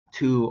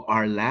to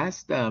our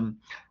last Math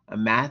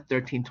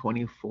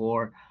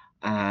 1324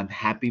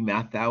 Happy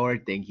Math Hour.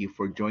 Thank you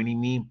for joining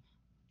me.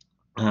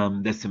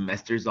 The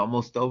semester is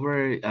almost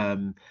over.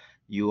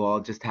 You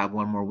all just have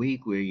one more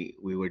week. We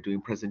were doing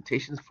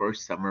presentations for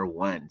summer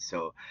one.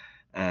 So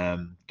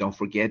don't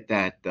forget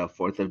that the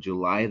 4th of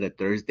July, the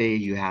Thursday,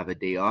 you have a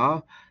day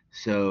off.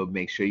 So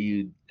make sure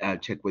you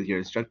check with your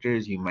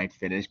instructors. You might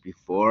finish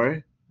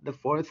before the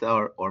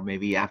 4th or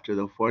maybe after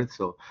the 4th.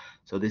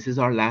 So this is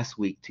our last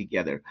week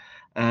together.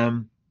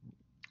 Let's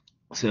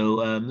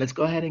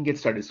go ahead and get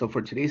started. So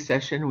for today's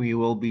session, we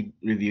will be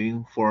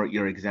reviewing for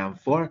your exam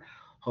 4.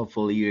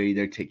 Hopefully you're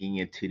either taking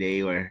it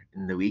today or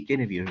in the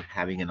weekend if you're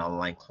having an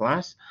online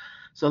class.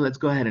 So let's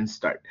go ahead and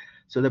start.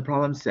 So the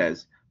problem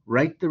says,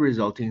 write the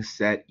resulting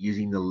set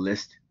using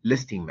the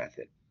listing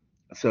method.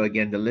 So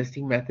again, the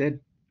listing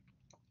method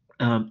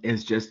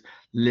is just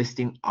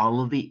listing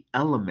all of the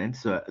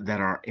elements that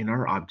are in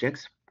our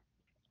objects.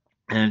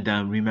 And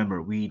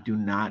remember, we do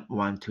not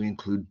want to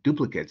include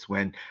duplicates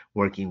when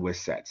working with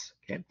sets.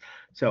 Okay,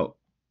 so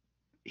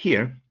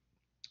here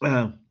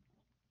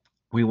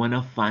we want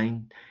to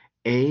find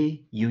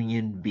A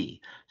union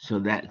B. So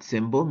that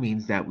symbol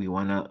means that we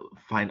want to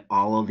find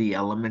all of the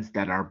elements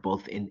that are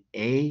both in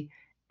A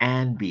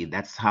and B.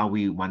 That's how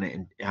we want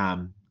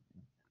to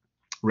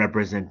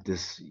represent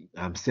this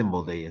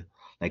symbol.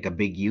 Like a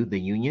big U, the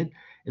union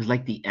is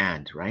like the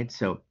and, right?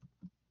 So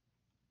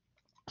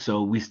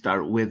we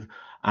start with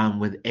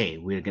A.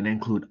 We're going to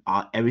include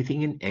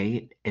everything in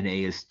A, and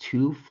A is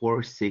 2,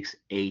 4, 6,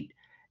 8,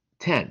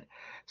 10.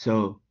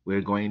 So we're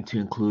going to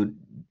include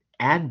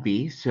add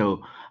B.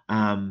 So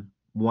 1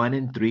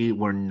 and 3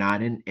 were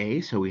not in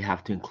A, so we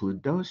have to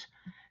include those.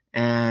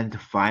 And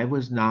 5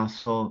 was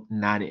also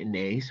not in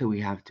A, so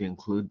we have to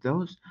include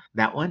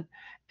that one.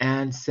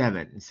 And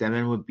 7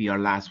 would be our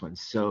last one.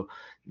 So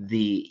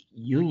the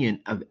union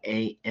of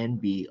A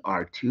and B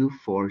are 2,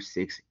 4,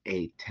 6,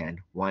 8, 10,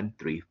 1,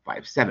 3,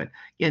 5, 7.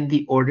 Again,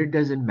 the order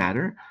doesn't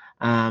matter.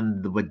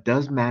 What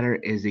does matter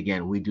is,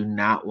 again, we do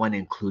not want to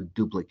include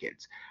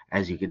duplicates.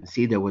 As you can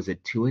see, there was a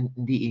 2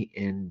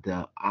 in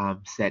the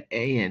set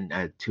A and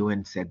a 2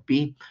 in set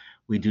B.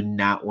 We do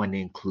not want to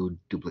include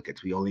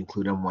duplicates. We only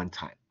include them one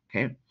time.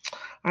 Okay.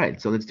 All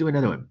right. So let's do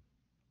another one.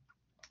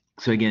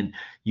 So again,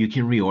 you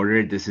can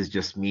reorder it. This is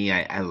just me.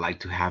 I like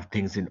to have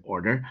things in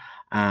order,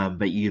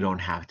 but you don't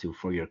have to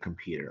for your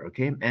computer.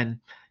 Okay. And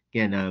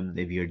again,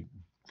 if you're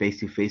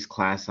face-to-face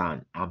class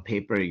on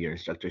paper, your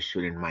instructor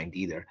shouldn't mind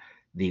either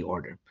the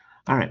order.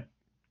 All right.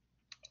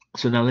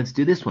 So now let's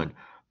do this one.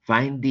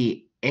 Find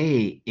the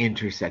A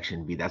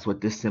intersection B. That's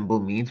what this symbol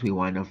means. We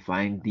want to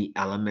find the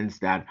elements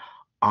that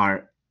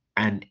are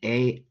an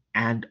A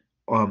and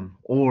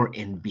or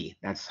in B.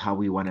 That's how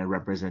we want to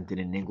represent it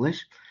in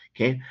English.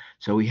 Okay,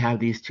 so we have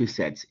these two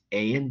sets,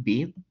 A and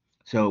B.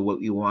 So what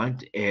we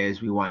want is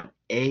we want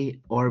A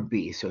or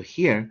B. So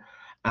here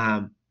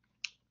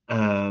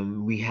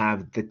we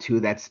have the two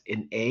that's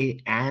in A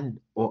and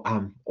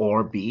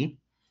or B.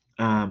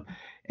 And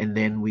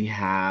then we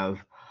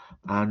have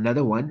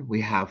another one.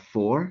 We have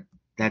 4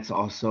 that's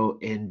also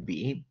in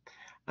B.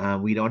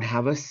 We don't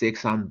have a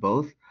 6 on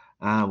both.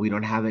 We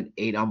don't have an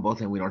 8 on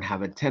both, and we don't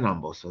have a 10 on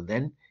both. So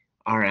then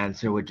our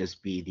answer would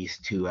just be these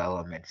two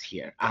elements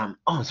here.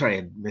 Oh, sorry,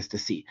 I missed a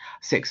C.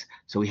 6.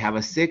 So we have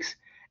a 6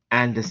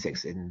 and a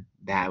 6, and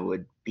that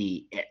would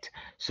be it.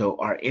 So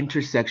our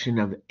intersection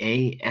of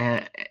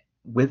A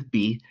with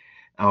B,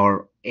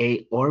 or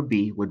A or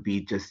B, would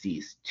be just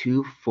these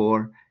 2,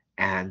 4,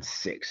 and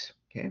 6.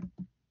 Okay.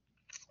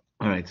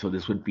 All right, so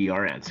this would be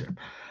our answer.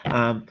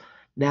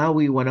 Now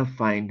we want to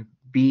find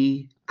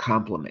B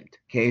complement.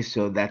 Okay,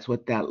 so that's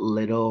what that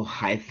little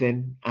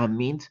hyphen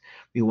means.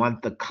 We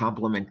want the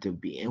complement of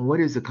B. And what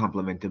is the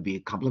complement of B?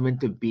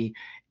 Complement of B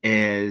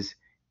is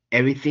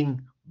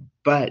everything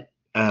but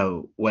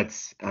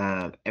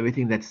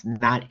everything that's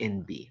not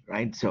in B,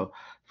 right? So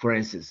for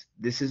instance,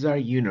 this is our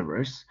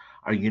universe.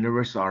 Our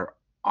universe are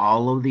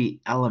all of the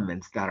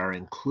elements that are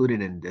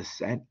included in this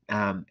set.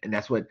 And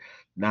that's what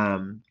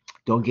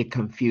don't get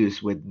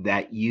confused with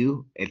that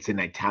U. It's in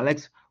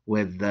italics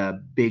with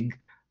the big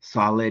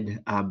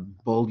solid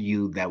bold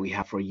U that we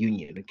have for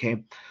union.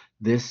 Okay,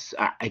 this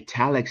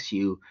italics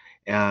U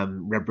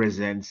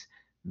represents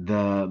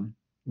the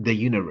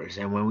universe,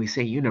 and when we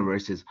say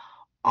universe, is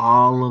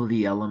all of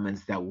the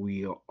elements that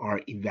we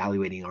are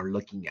evaluating or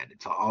looking at.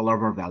 It's all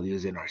of our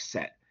values in our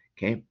set.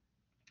 Okay,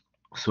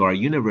 so our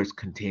universe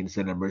contains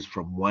the numbers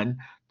from 1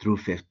 through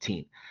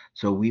 15.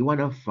 So we want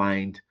to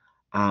find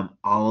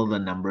all of the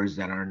numbers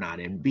that are not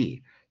in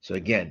B. So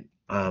again,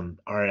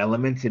 our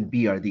elements in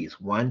B are these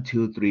 1,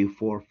 2, 3,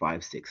 4,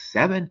 5, 6,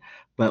 7,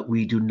 but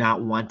we do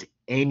not want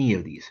any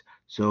of these.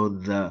 So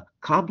the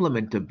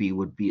complement of B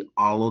would be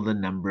all of the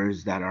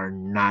numbers that are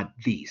not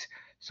these.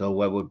 So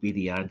what would be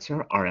the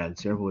answer? Our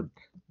answer would,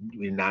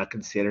 we're not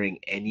considering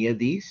any of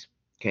these,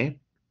 okay?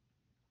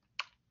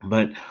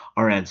 But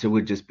our answer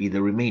would just be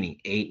the remaining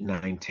 8,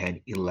 9,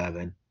 10,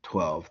 11,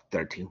 12,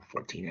 13,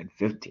 14, and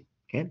 15.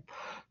 Okay,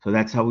 so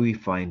that's how we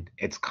find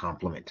its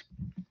complement.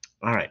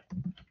 All right,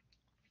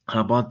 how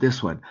about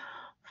this one?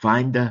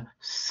 find the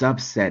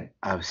subset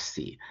of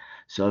C.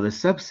 So the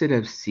subset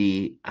of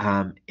C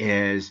are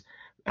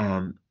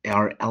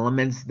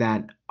elements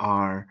that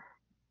are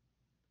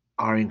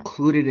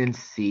included in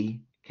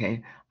C,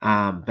 okay,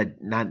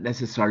 but not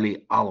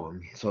necessarily all of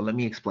them. So let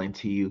me explain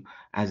to you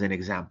as an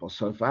example.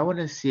 So if I want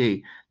to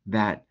say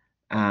that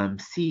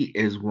C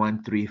is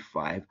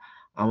 135,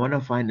 I want to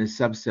find a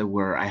subset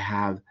where I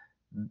have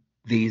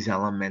these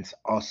elements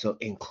also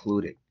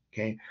included.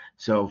 Okay,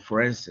 so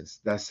for instance,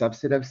 the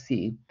subset of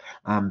C,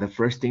 the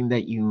first thing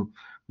that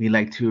we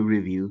like to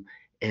review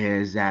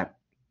is that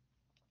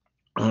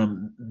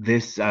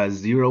this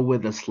 0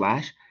 with a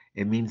slash,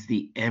 it means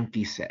the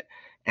empty set,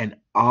 and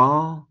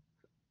all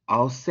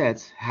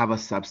sets have a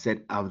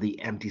subset of the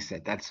empty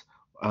set that's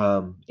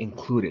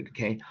included.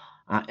 Okay,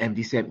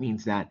 empty set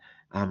means that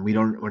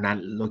we're not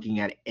looking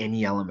at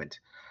any element.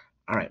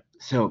 All right,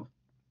 so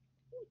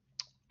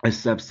a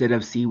subset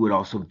of C would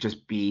also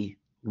just be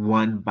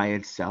 1 by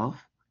itself.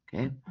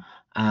 Okay,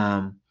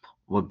 um,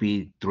 would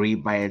be 3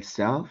 by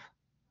itself,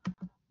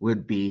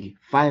 would be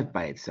 5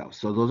 by itself.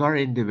 So those are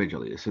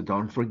individually. So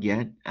don't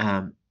forget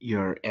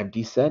your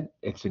empty set.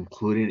 It's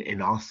included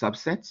in all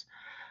subsets.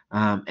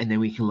 And then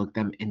we can look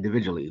them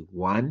individually.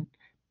 1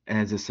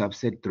 as a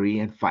subset, 3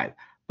 and 5.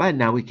 But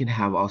now we can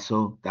have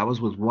also, that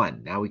was with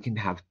 1. Now we can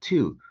have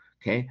 2.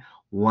 Okay,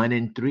 1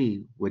 and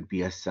 3 would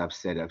be a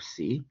subset of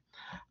C.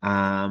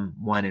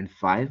 1 and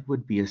 5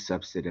 would be a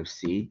subset of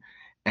C,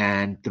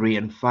 and 3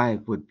 and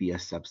 5 would be a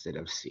subset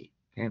of C.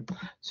 Okay,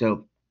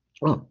 so,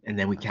 oh, and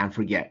then we can't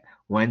forget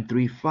 1,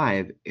 3,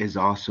 5 is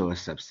also a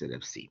subset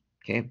of C.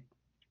 Okay,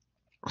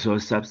 so a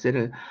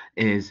subset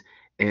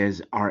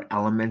is our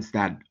elements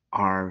that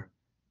are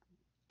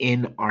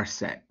in our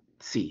set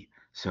C.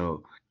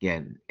 So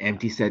again,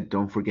 empty set,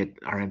 don't forget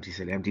our empty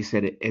set. Empty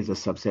set is a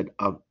subset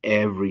of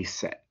every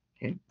set.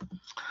 Okay,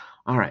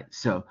 all right,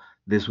 so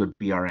this would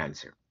be our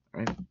answer.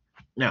 All right,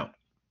 now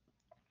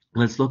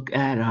let's look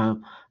at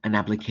an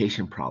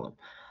application problem.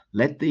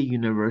 Let the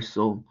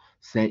universal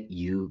set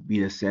U be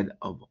the set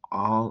of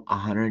all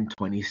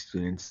 120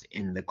 students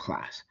in the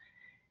class.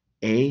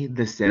 A,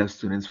 the set of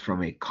students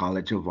from a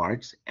College of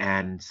Arts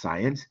and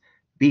Science.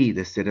 B,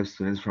 the set of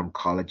students from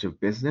College of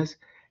Business.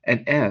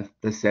 And F,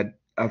 the set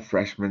of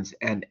freshmen.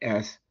 And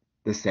S,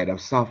 the set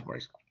of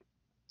sophomores.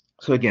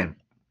 So again,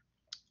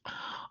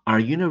 our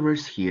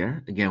universe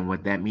here, again,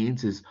 what that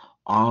means is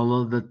all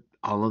of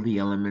the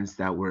elements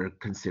that we're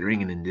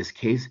considering, and in this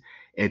case,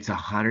 it's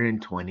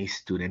 120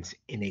 students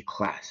in a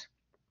class.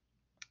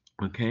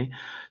 Okay,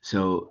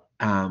 so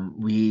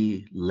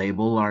we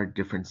label our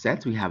different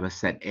sets. We have a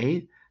set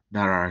A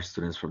that are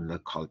students from the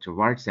College of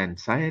Arts and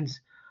Science,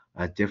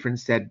 a different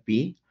set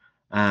B,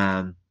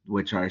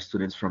 which are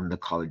students from the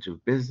College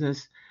of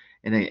Business,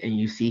 and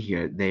you see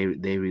here they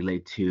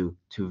relate to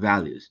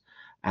values.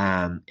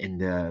 In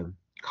the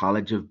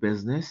College of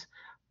Business,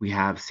 we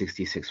have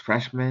 66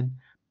 freshmen,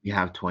 we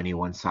have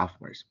 21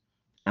 sophomores.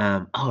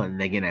 Oh,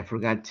 and again, I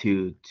forgot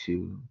to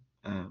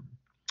um,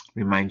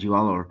 remind you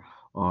all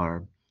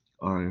or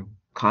or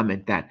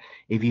comment that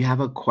if you have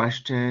a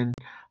question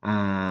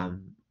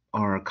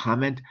or a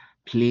comment,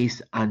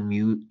 please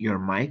unmute your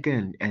mic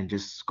and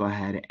just go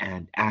ahead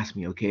and ask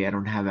me. Okay, I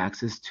don't have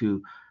access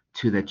to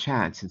the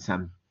chat since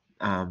I'm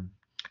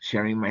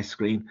sharing my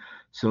screen,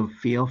 so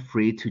feel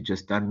free to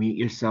just unmute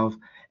yourself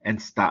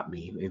and stop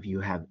me if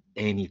you have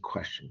any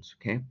questions.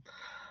 Okay.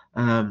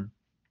 Um,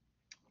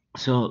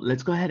 so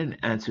let's go ahead and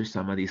answer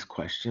some of these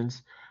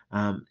questions.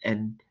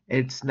 And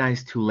it's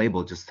nice to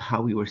label just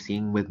how we were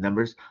seeing with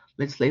numbers.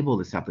 Let's label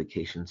this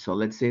application. So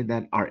let's say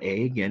that our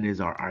A again is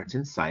our arts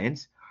and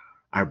science.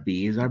 Our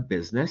B is our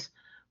business.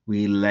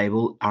 We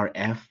label our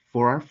F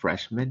for our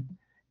freshman,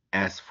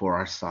 S for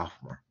our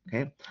sophomore.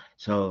 Okay.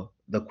 So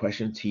the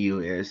question to you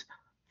is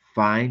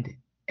find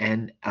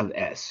N of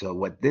S. So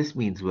what this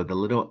means with the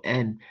little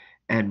N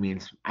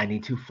means I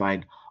need to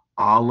find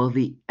all of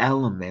the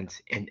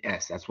elements in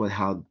S. That's what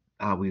how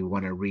we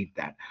want to read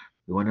that.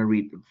 We want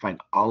to find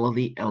all of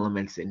the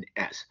elements in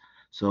S.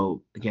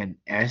 So again,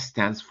 S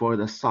stands for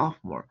the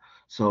sophomore.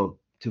 So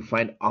to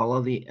find all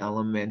of the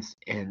elements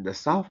in the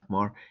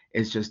sophomore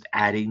is just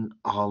adding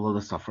all of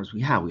the sophomores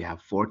we have. We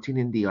have 14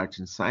 in the arts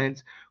and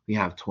science. We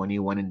have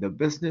 21 in the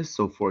business.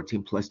 So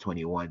 14 plus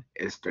 21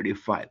 is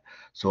 35.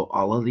 So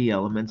all of the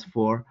elements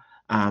for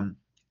N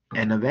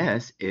of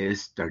S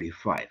is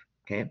 35.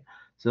 Okay.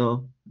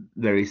 So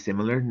very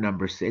similar.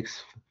 Number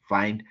 6,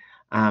 find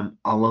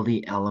all of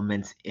the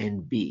elements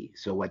in B.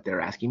 So what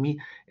they're asking me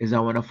is I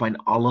want to find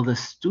all of the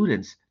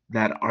students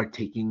that are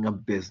taking a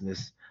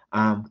business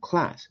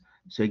class.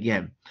 So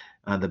again,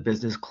 the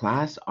business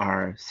class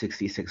are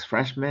 66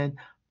 freshmen,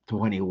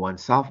 21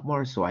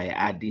 sophomores. So I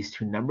add these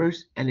two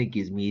numbers and it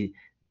gives me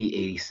the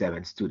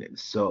 87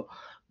 students. So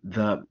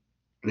the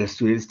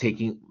students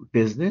taking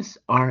business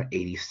are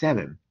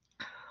 87.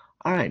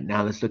 All right,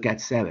 now let's look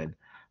at 7.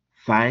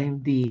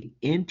 Find the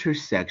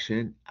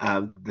intersection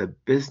of the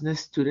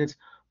business students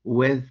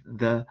with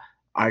the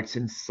arts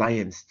and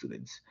science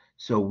students.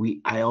 So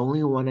I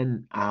only want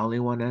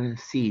to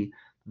see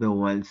the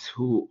ones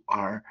who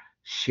are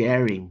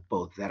sharing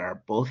both, that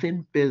are both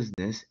in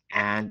business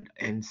and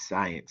in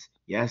science.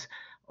 Yes,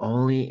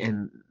 only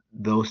in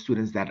those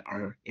students that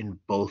are in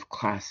both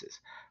classes,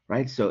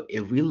 right? So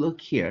if we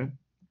look here,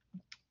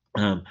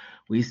 um,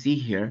 we see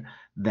here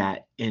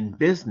that in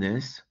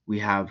business, we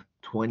have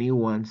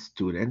 21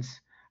 students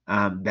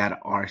that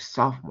are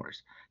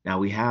sophomores. Now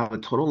we have a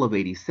total of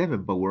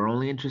 87, but we're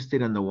only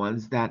interested in the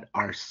ones that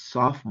are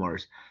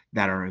sophomores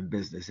that are in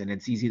business. And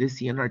it's easy to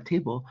see in our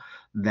table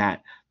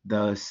that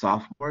the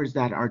sophomores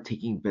that are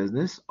taking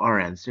business, our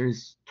answer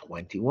is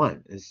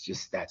 21. It's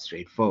just that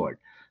straightforward.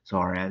 So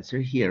our answer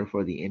here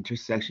for the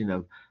intersection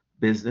of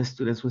business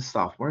students with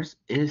sophomores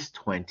is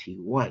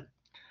 21.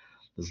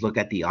 Let's look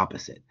at the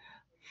opposite.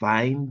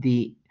 Find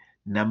the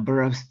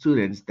number of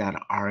students that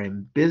are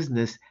in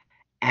business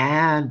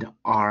and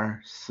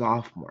are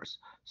sophomores.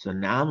 So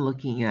now I'm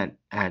looking at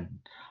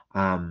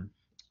um,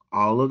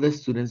 all of the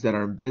students that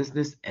are in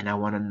business, and I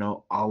want to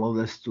know all of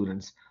the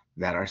students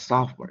that are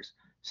sophomores.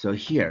 So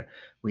here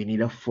we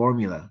need a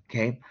formula,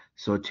 okay?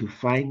 So to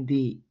find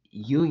the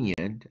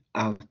union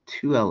of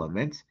two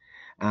elements,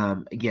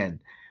 again,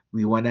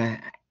 we want to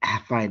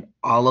find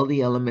all of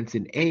the elements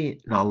in A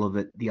and all of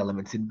the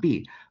elements in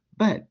B.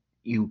 But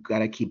you got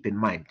to keep in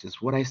mind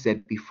just what I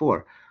said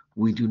before.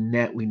 We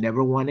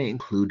never want to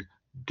include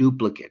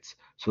duplicates.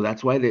 So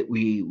that's why that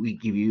we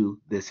give you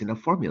this in a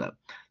formula.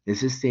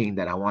 This is saying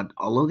that I want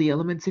all of the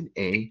elements in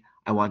A,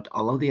 I want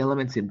all of the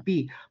elements in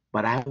B,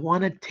 but I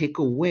want to take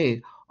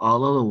away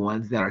all of the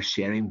ones that are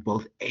sharing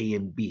both A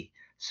and B.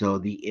 So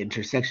the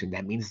intersection,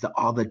 that means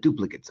all the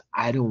duplicates.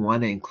 I don't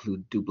want to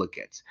include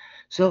duplicates.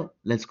 So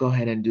let's go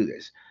ahead and do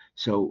this.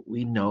 So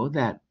we know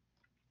that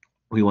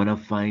we want to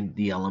find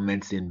the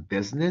elements in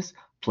business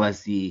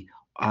plus the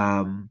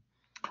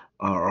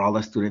or all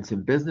the students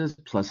in business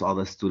plus all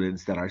the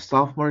students that are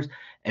sophomores,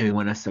 and we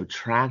want to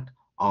subtract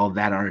all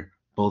that are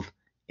both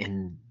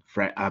in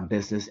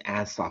business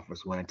and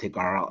sophomores. We want to take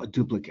our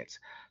duplicates.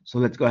 So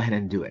let's go ahead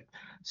and do it.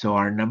 So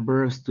our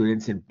number of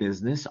students in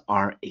business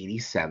are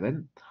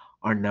 87.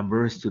 Our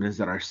number of students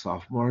that are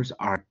sophomores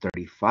are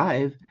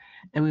 35,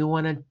 and we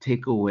want to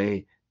take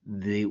away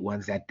the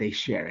ones that they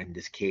share. In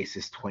this case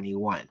is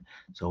 21.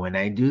 So when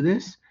I do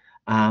this,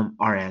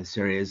 our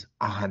answer is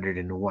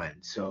 101.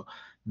 So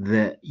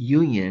the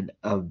union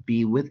of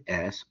B with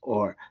S,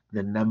 or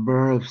the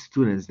number of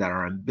students that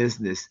are in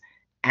business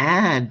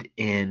and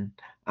in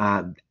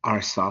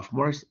our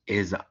sophomores,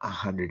 is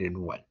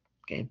 101.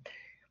 Okay,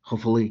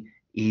 hopefully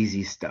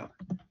easy stuff.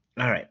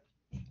 All right,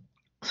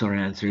 so our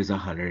answer is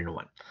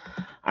 101.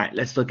 All right,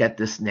 let's look at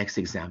this next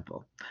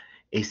example.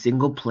 A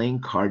single playing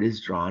card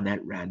is drawn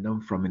at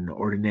random from an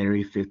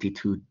ordinary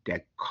 52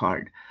 deck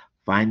card.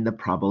 Find the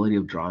probability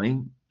of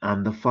drawing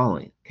the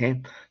following.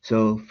 Okay,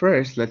 so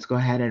first let's go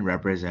ahead and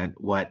represent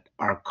what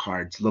our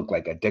cards look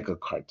like, a deck of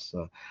cards.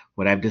 So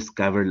what I've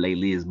discovered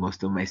lately is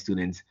most of my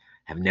students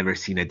have never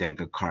seen a deck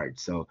of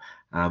cards. So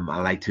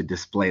I like to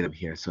display them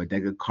here. So a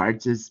deck of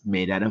cards is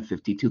made out of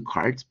 52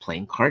 cards,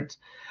 playing cards.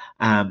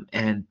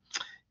 And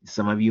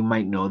some of you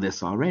might know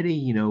this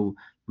already.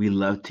 We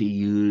love to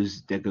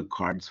use deck of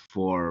cards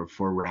for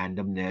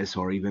randomness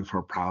or even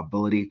for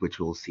probability, which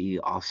we'll see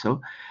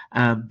also,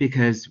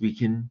 because we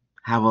can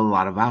have a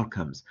lot of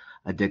outcomes.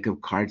 A deck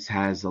of cards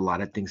has a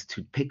lot of things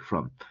to pick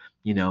from.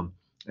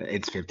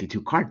 It's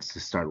 52 cards to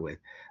start with.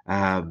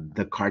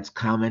 The cards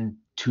come in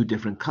two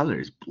different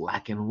colors,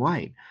 black and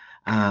white.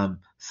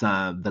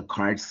 Some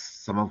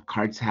of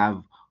cards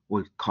have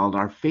what's called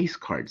our face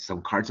cards.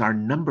 Some cards are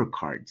number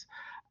cards.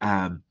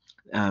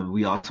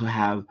 We also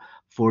have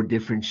 4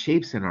 different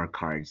shapes in our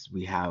cards.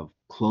 We have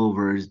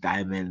clovers,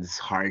 diamonds,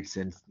 hearts,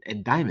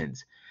 and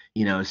diamonds.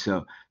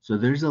 So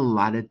there's a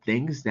lot of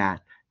things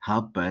that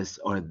help us,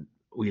 or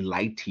we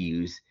like to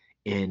use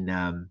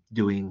in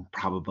doing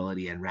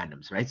probability and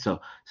randoms, right?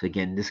 So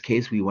again, in this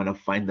case, we want to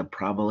find the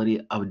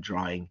probability of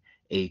drawing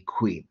a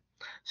queen.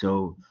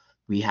 So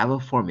we have a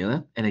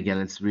formula, and again,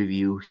 let's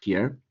review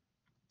here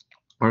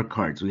our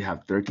cards. We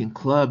have 13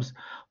 clubs,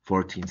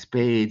 14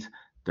 spades,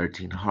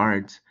 13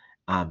 hearts,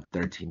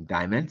 13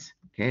 diamonds.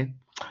 Okay,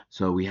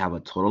 so we have a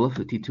total of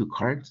 52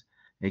 cards.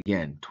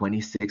 Again,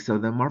 26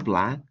 of them are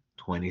black,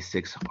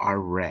 26 are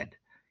red.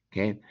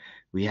 Okay,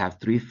 we have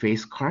 3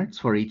 face cards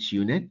for each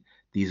unit.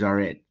 These are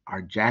it,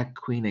 our jack,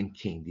 queen, and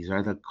king. These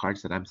are the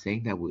cards that I'm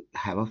saying that we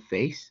have a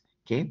face.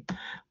 Okay,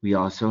 we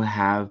also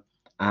have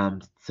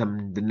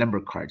the number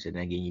cards, and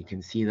again, you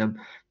can see them.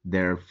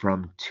 They're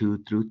from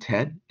 2 through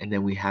 10, and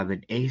then we have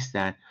an ace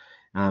that,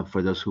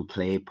 for those who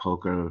play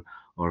poker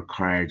or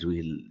cards,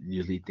 we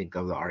usually think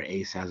of our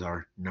ace as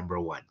our number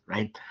 1,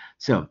 right?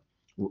 So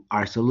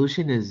our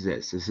solution is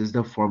this. This is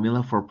the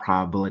formula for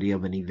probability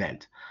of an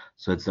event.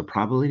 So it's the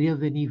probability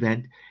of an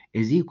event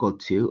is equal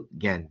to,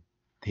 again,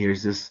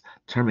 here's this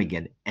term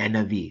again, N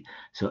of E.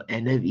 So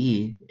N of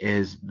E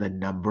is the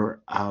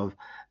number of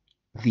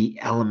the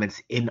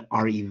elements in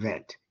our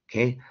event,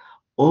 okay,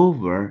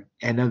 over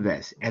N of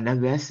S. N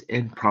of S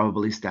in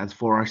probability stands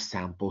for our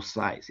sample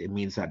size. It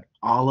means that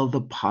all of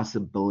the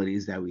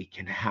possibilities that we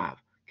can have,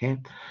 okay?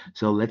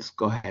 So let's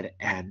go ahead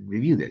and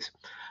review this.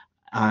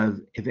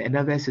 if n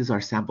of s is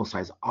our sample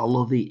size,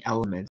 all of the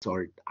elements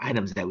or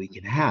items that we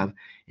can have,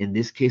 in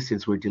this case,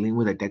 since we're dealing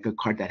with a deck of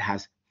cards that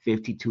has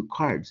 52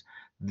 cards,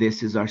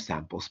 this is our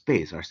sample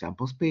space. Our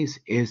sample space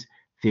is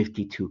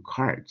 52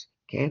 cards,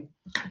 okay?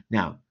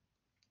 Now,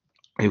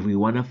 if we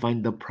want to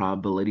find the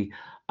probability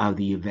of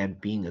the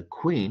event being a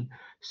queen,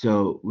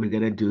 so we're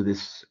going to do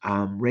this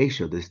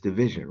ratio, this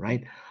division,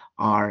 right?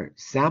 Our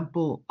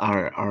sample,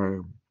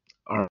 our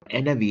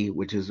N of E,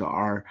 which is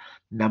our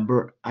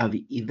number of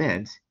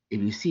events,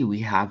 if you see, we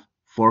have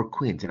 4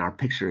 queens. And our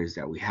picture is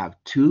that we have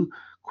 2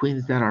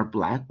 queens that are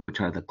black,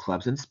 which are the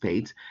clubs and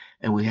spades,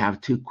 and we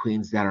have 2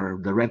 queens that are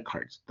the red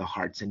cards, the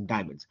hearts and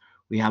diamonds.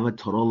 We have a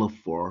total of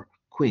 4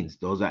 queens.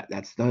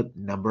 That's the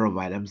number of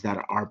items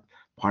that are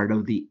part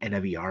of the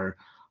NVR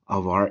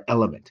of our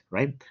element,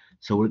 right?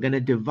 So we're going to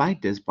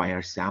divide this by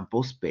our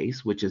sample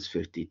space, which is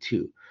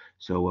 52.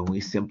 So when we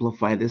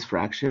simplify this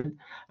fraction,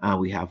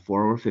 we have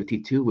 4 over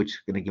 52, which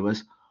is going to give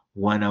us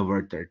 1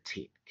 over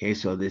 13. Okay,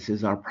 so this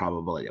is our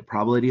probability. The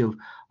probability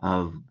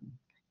of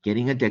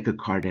getting a deck of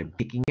cards and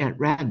picking at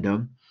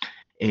random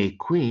a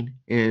queen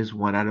is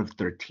 1 out of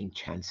 13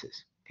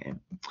 chances. Okay,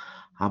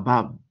 how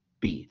about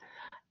B?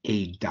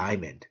 A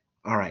diamond.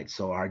 All right,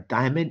 so our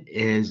diamond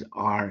is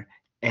our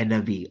N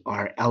of E,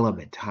 our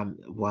element.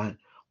 What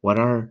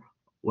are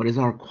what is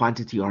our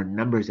quantity, our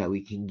numbers that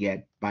we can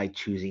get by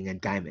choosing a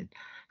diamond?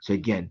 So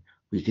again,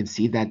 we can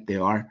see that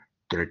there are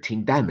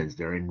 13 diamonds.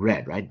 They're in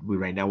red, right?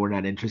 Right now we're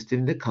not interested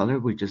in the color.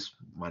 We just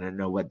want to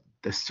know what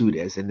the suit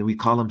is, and we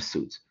call them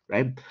suits,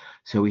 right?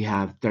 So we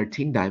have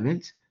 13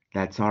 diamonds.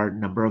 That's our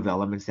number of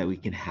elements that we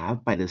can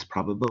have by this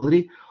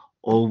probability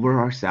over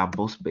our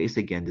sample space.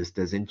 Again, this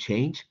doesn't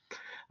change.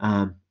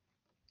 Um,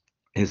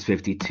 is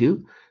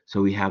 52.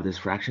 So we have this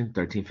fraction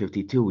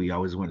 1352. We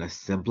always want to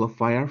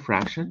simplify our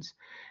fractions,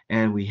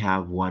 and we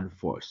have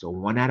 1/4. So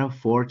 1 out of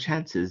 4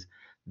 chances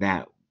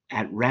that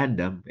at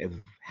random, if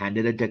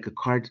handed a deck of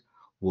cards,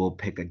 we'll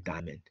pick a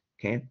diamond.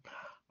 Okay.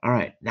 All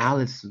right. Now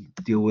let's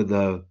deal with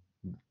the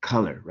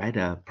color,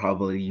 right?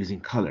 Probability using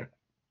color.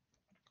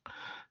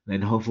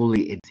 Then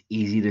hopefully it's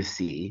easy to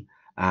see.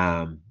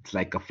 It's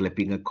like a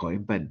flipping a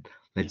coin, but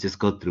let's just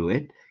go through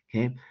it.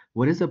 Okay.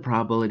 What is the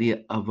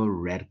probability of a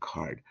red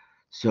card?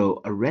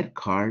 So a red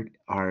card,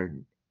 our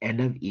N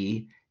of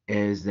E,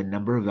 is the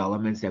number of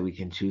elements that we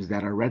can choose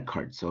that are red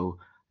cards. So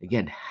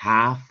again,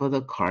 half of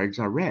the cards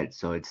are red.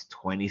 So it's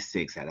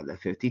 26 out of the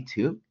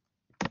 52.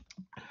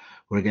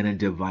 We're going to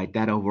divide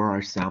that over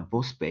our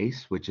sample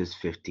space, which is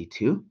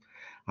 52.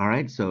 All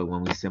right, so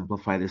when we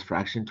simplify this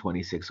fraction,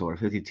 26 over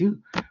 52,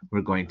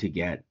 we're going to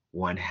get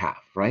 1/2,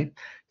 right?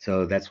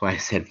 So that's why I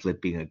said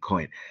flipping a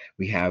coin.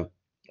 We have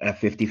a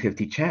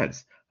 50-50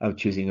 chance of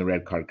choosing a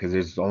red card because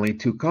there's only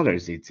 2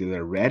 colors. It's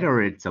either red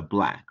or it's a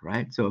black,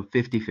 right? So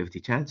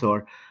 50-50 chance,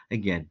 or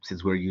again,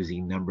 since we're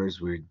using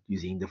numbers, we're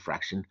using the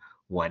fraction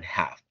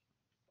 1/2.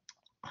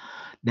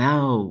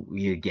 Now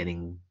we're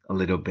getting a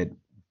little bit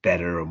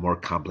better or more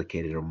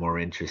complicated or more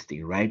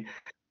interesting, right?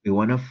 We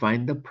want to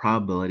find the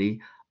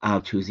probability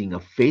of choosing a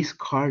face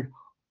card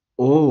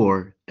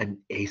or an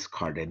ace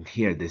card. And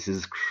here, this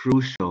is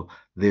crucial,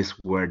 this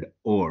word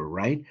or,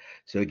 right?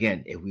 So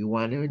again, if we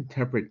want to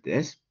interpret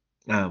this,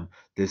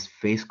 this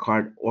face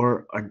card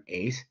or an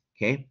ace,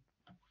 okay,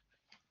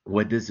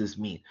 what does this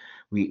mean?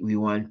 We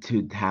want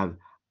to have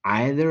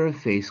either a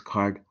face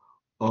card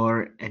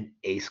or an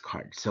ace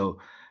card. So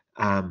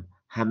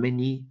how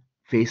many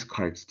face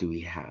cards do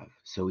we have?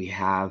 So we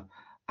have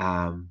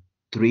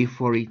 3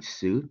 for each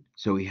suit.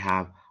 So we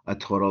have a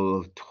total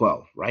of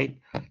 12, right?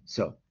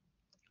 So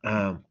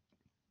um,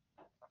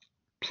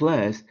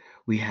 plus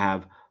we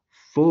have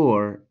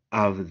 4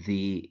 of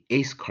the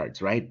ace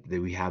cards, right?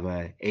 Then we have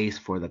a ace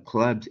for the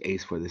clubs,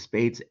 ace for the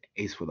spades,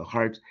 ace for the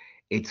hearts,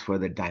 ace for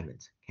the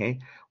diamonds. Okay,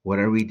 what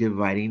are we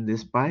dividing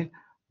this by?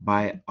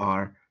 By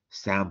our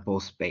sample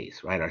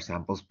space, right? Our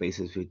sample space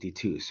is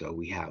 52. So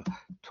we have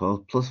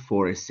 12 plus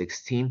 4 is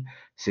 16.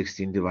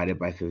 16 divided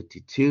by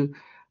 52.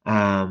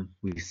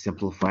 We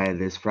simplify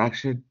this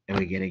fraction and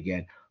we're going to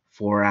get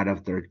 4 out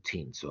of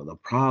 13. So the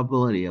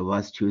probability of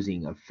us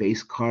choosing a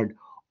face card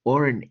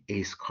or an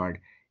ace card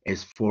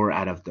is 4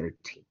 out of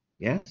 13.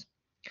 Yes?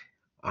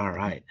 All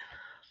right.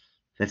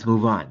 Let's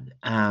move on.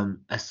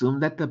 Assume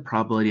that the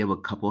probability of a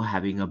couple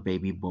having a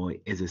baby boy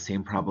is the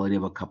same probability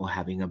of a couple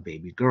having a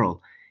baby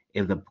girl.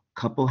 If the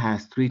couple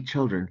has 3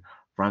 children,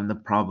 from the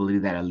probability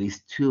that at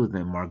least 2 of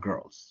them are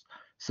girls.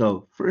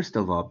 So first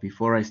of all,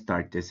 before I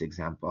start this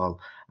example,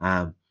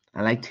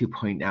 I like to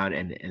point out,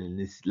 and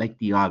it's like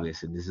the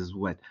obvious, and this is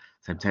what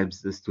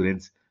sometimes the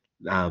students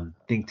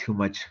think too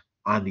much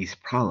on these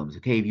problems.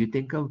 Okay, if you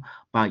think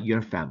about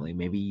your family,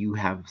 maybe you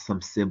have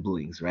some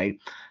siblings, right?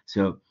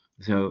 So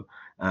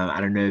I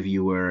don't know if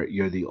you're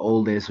the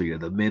oldest or you're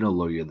the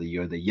middle or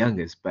you're the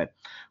youngest, but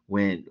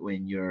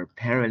when your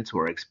parents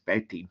were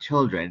expecting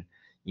children,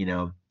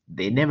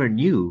 they never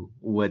knew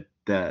what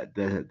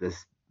the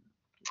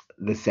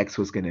sex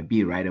was going to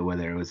be, right? Or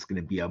whether it was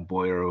going to be a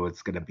boy or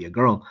it's going to be a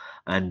girl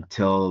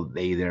until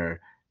they either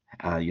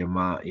your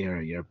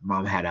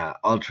mom had a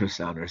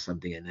ultrasound or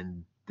something, and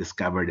then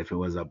discovered if it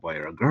was a boy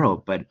or a girl,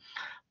 but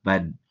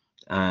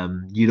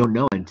you don't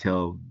know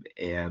until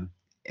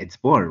it's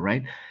born,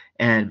 right?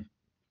 And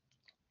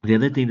the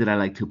other thing that I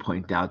like to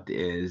point out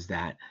is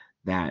that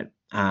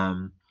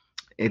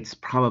it's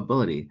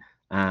probability.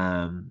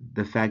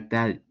 The fact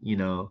that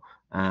you're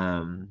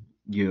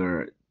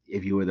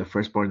if you were the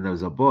firstborn and there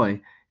was a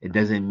boy, it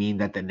doesn't mean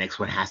that the next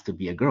one has to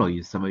be a girl.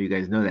 Some of you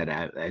guys know that.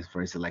 As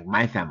for instance, like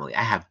my family,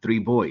 I have three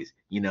boys.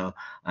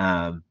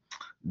 Um,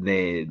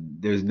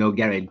 there's no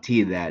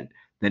guarantee that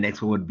the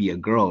next one would be a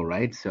girl,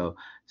 right? So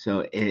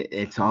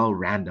it's all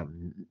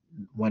random.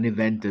 One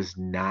event does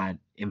not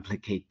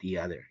implicate the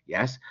other.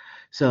 Yes.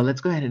 So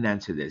let's go ahead and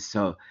answer this.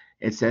 So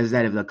it says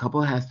that if the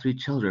couple has three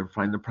children,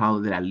 find the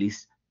probability that at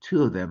least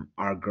two of them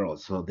are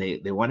girls. So they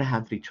want to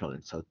have three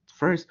children. So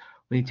first,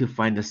 we need to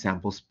find the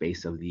sample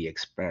space of the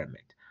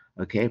experiment.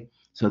 Okay.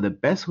 So the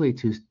best way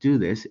to do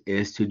this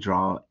is to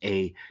draw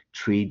a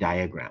tree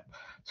diagram.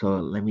 So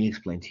let me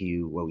explain to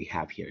you what we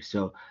have here.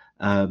 So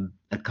a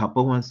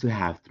couple wants to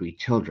have three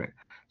children.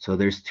 So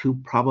there's two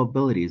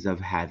probabilities of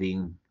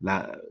having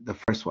the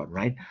first one,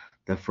 right?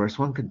 The first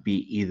one could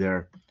be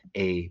either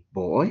a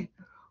boy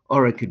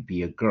or it could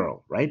be a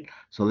girl, right?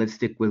 So let's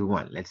stick with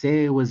one. Let's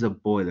say it was a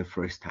boy the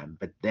first time,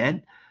 but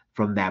then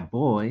from that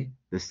boy,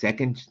 the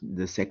second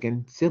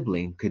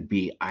sibling could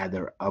be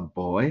either a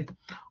boy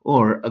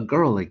or a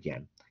girl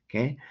again.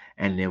 Okay,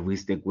 and if we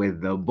stick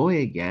with the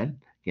boy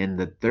again,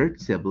 the third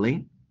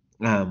sibling,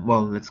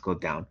 well, let's go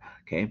down.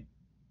 Okay,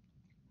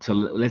 so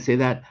let's say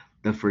that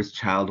the first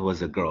child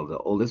was a girl, the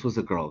oldest was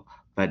a girl,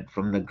 but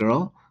from the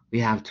girl, we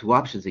have two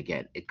options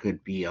again. It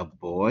could be a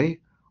boy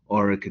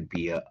or it could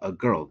be a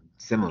girl,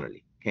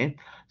 similarly. Okay,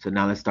 so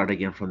now let's start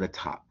again from the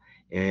top.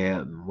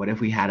 What if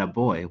we had a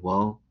boy?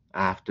 Well,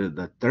 after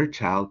the third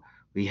child,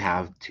 we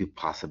have two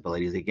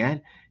possibilities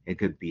again. It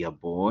could be a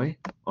boy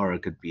or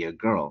it could be a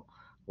girl.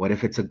 What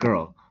if it's a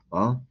girl?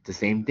 Well, the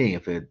same thing.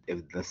 If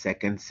the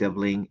second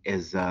sibling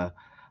is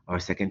our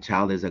second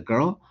child is a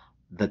girl,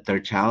 the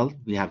third child,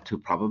 we have two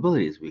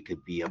probabilities. We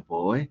could be a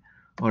boy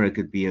or it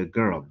could be a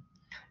girl.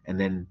 And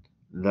then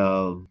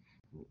the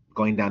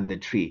going down the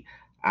tree,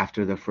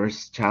 after the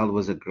first child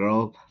was a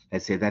girl,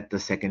 let's say that the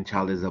second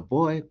child is a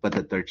boy, but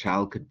the third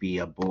child could be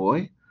a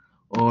boy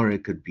or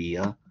it could be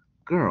a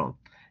girl.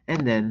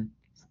 And then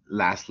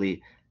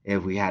lastly,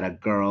 if we had a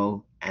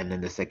girl and then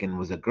the second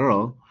was a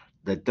girl,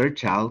 the third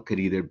child could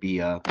either be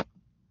a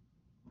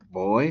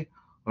boy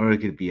or it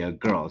could be a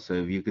girl. So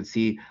if you could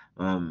see,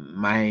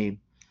 my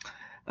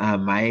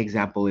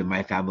example in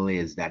my family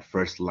is that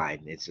first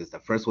line. It's just the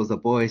first was a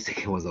boy,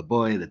 second was a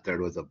boy, the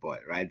third was a boy,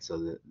 right?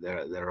 So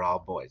they're all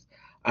boys.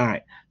 All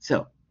right.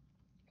 So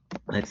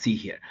let's see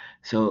here.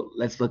 So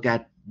let's look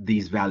at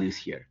these values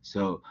here.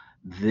 So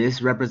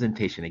this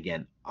representation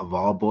again of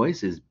all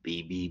boys is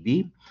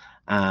BBB.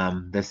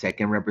 The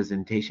second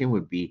representation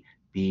would be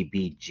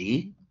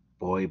BBG,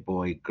 boy,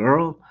 boy,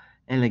 girl.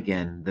 And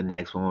again, the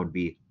next one would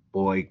be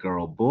boy,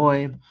 girl,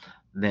 boy.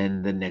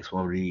 Then the next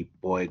one would be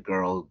boy,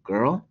 girl,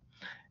 girl,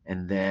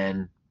 and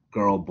then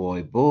girl,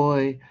 boy,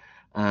 boy,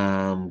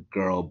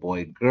 girl,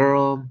 boy,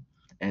 girl,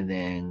 and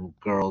then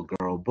girl,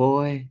 girl,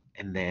 boy,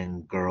 and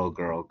then girl,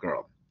 girl,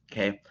 girl.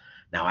 Okay.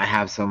 Now I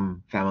have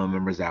some family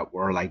members that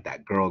were like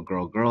that, girl,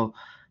 girl, girl.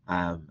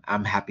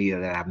 I'm happy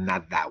that I'm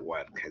not that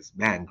one because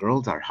man,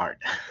 girls are hard.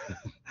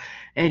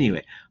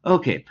 Anyway,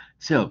 okay.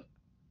 So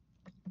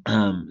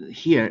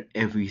here,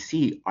 if we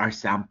see our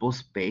sample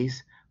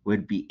space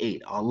would be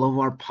 8. All of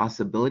our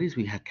possibilities,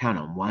 we have count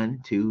them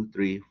 1, 2,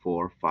 3,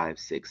 4, 5,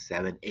 6,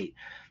 7, 8.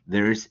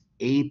 There's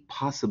 8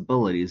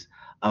 possibilities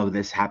of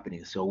this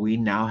happening. So we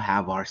now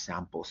have our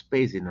sample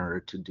space in order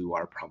to do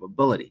our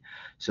probability.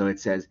 So it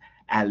says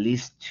at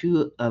least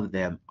 2 of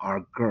them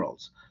are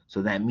girls.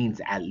 So that means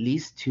at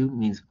least 2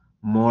 means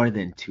more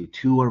than 2,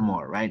 2 or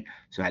more, right?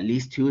 So at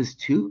least 2 is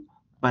 2,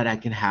 but I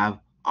can have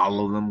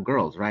all of them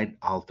girls, right?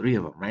 All 3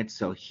 of them, right?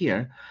 So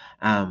here,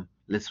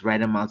 let's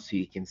write them out so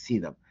you can see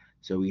them.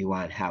 So we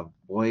want to have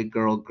boy,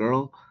 girl,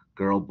 girl,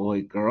 girl,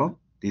 boy, girl.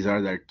 These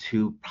are their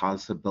 2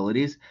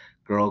 possibilities,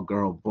 girl,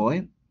 girl,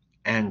 boy,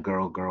 and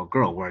girl, girl,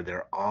 girl, where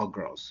they're all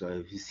girls. So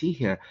if you see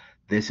here,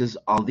 this is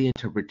all the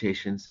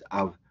interpretations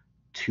of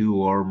 2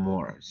 or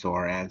more. So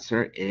our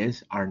answer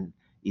is, our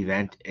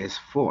event is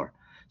 4.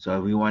 So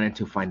if we wanted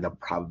to find the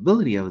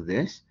probability of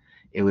this,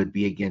 it would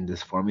be again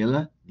this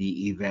formula,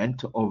 the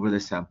event over the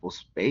sample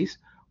space,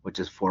 which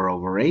is 4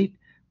 over 8.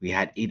 We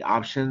had 8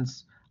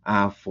 options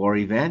for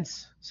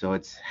events, so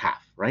it's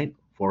half, right?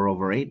 4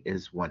 over 8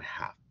 is 1/2.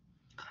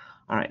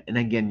 All right, and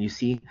again, you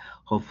see,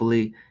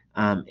 hopefully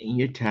in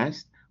your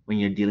test, when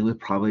you're dealing with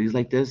probabilities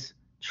like this,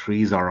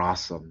 trees are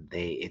awesome.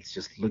 It's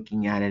just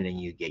looking at it and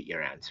you get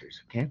your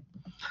answers, okay?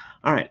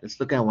 All right, let's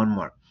look at one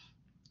more.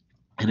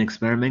 An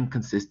experiment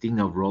consisting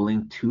of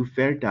rolling 2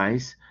 fair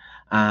dice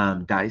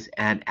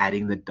and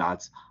adding the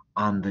dots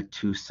on the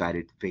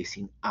two-sided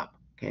facing up.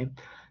 Okay,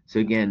 so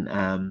again,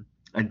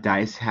 a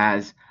dice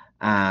has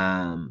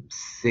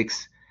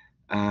 6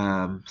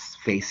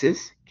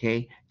 faces.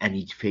 Okay, and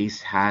each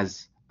face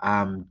has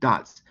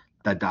dots.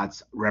 The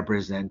dots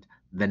represent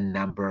the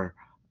number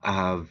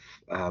of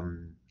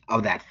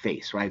that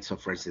face, right? So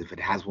for instance, if it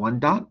has one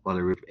dot, well,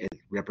 it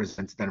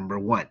represents the number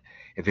one.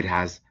 If it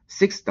has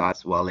six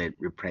dots, well,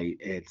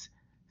 it's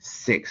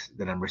six,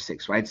 the number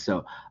six, right?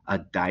 So a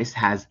dice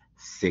has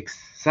six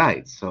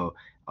sides. So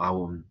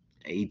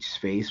each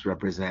face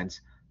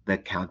represents the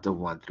count of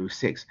 1 through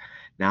 6.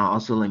 Now,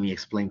 also, let me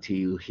explain to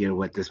you here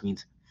what this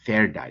means.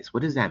 Fair dice.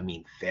 What does that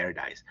mean, fair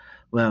dice?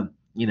 Well,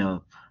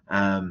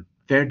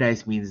 fair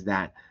dice means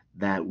that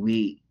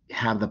we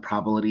have the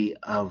probability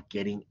of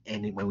getting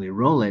any, when we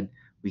roll it,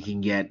 we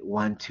can get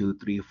 1, 2,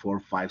 3, 4,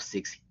 5,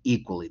 6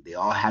 equally. They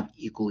all have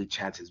equally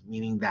chances,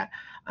 meaning that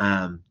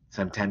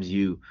sometimes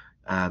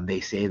they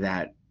say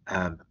that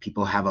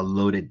people have a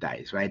loaded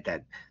dice, right?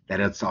 That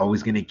it's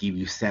always going to give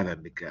you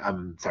seven, because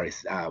I'm sorry,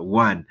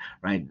 one,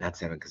 right? Not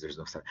seven, because there's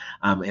no seven.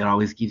 It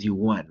always gives you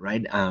one,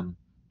 right?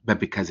 But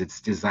because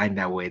it's designed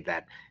that way,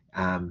 that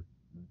um,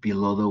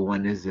 below the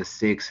one is the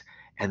six,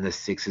 and the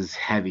six is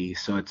heavy,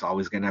 so it's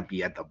always gonna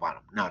be at the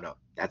bottom. No,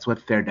 that's what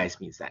fair dice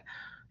means. That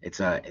it's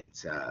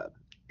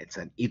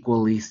an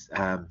equally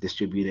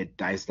distributed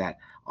dice, that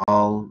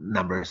all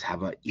numbers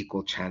have an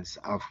equal chance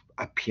of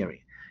appearing.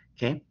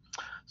 Okay,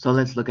 so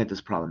let's look at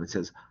this problem. It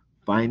says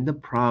find the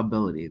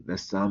probability the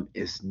sum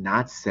is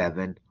not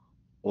 7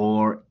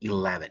 or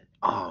 11.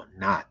 Oh,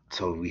 not.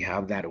 So we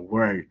have that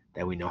word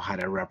that we know how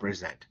to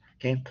represent.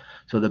 Okay,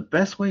 so the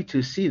best way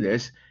to see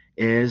this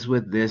is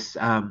with this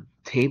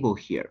table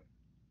here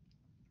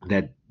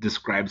that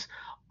describes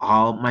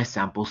all my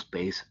sample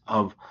space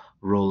of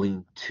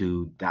rolling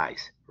two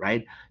dice,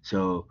 right?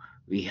 So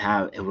we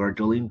have, if we're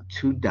rolling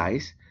two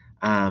dice,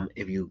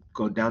 if you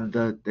go down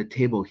the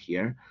table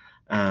here,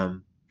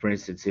 for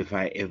instance, if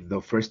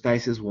the first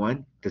dice is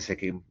one, the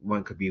second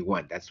one could be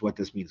one. That's what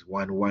this means,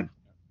 one, one.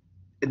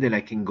 And then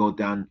I can go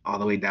down all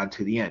the way down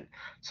to the end.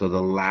 So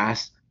the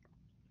last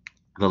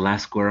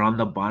square on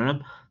the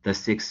bottom, the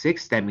 6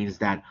 6, that means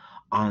that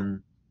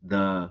on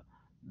the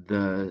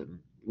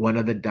one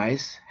of the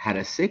dice had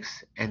a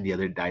 6 and the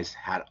other dice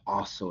had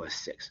also a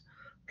 6.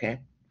 Okay,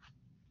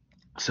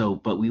 so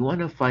but we want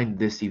to find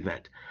this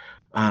event.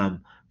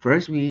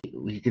 First, we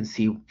can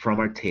see from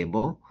our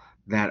table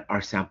that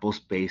our sample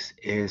space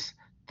is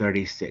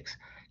 36.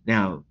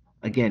 Now,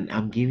 again,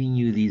 I'm giving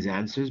you these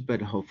answers,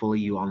 but hopefully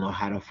you all know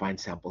how to find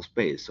sample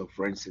space. So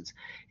for instance,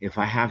 if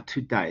I have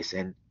two dice,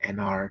 and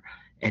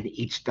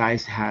each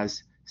dice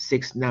has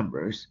six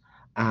numbers,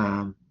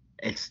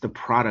 it's the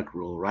product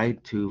rule,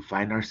 right? To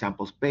find our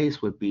sample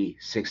space would be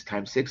 6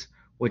 times 6,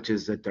 which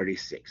is the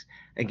 36.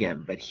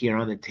 Again, but here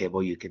on the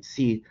table, you can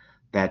see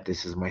that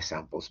this is my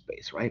sample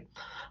space, right?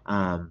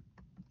 All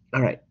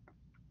right.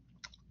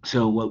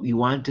 So what we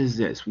want is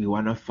this. We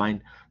want to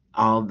find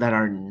all that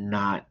are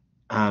not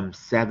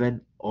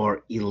 7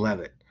 or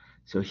 11.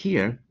 So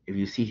here, if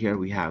you see here,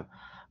 we have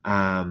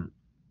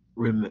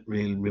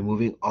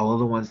removing all of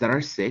the ones that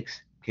are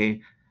 6.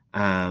 Okay.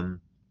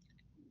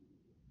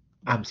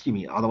 Excuse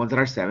me, all the ones that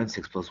are 7.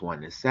 6 plus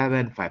 1 is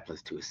 7, 5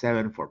 plus 2 is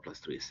 7, 4 plus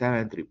 3 is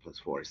 7, 3 plus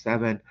 4 is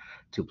 7,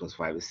 2 plus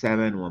 5 is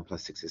 7, 1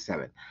 plus 6 is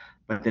 7.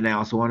 But then I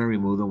also want to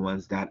remove the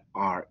ones that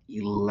are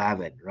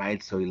 11,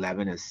 right? So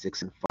 11 is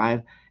 6 and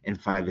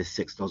 5 is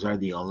 6. Those are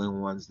the only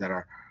ones that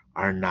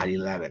are not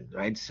 11,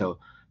 right? So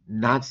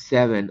not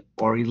 7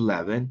 or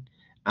 11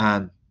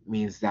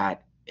 means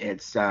that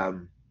it's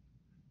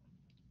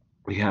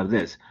we have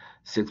this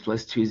 6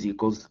 plus 2 is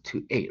equals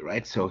to 8,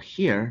 right? So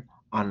here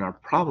on our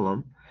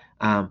problem,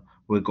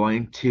 we're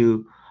going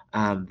to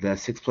the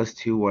 6 plus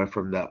 2 were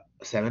from the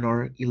 7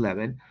 or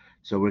 11.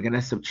 So we're going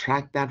to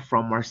subtract that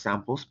from our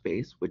sample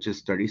space, which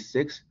is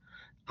 36.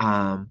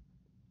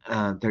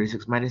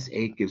 36 minus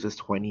 8 gives us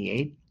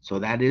 28. So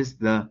that is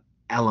the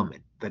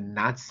element. The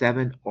not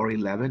 7 or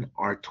 11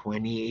 are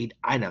 28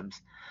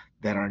 items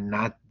that are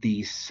not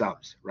these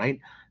sums,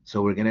 right?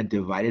 So we're going to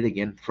divide it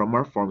again from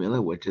our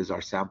formula, which is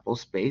our sample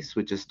space,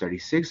 which is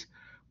 36.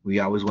 We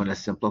always want to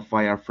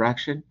simplify our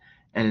fraction,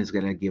 and it's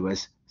going to give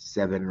us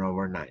 7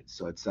 over 9.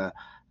 So it's a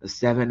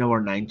 7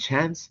 over 9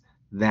 chance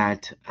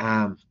that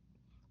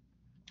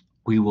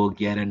we will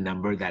get a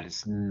number that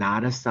is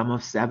not a sum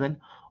of 7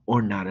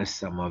 or not a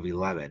sum of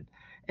 11.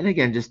 And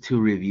again, just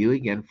to review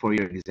again for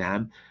your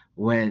exam,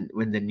 when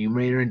the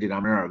numerator and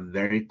denominator are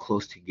very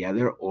close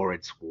together, or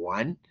it's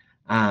 1,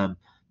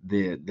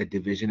 the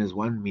division is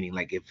 1, meaning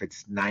like if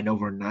it's 9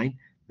 over 9,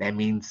 that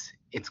means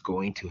it's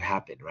going to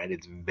happen, right?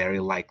 It's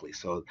very likely.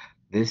 So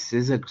this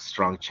is a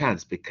strong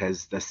chance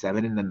because the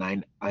 7 and the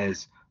 9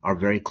 are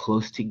very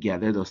close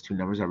together. Those two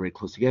numbers are very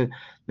close together.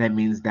 That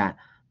means that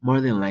more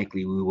than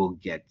likely we will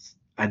get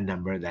a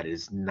number that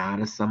is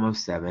not a sum of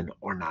 7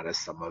 or not a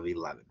sum of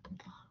 11.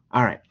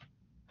 All right.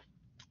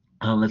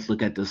 Let's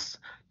look at this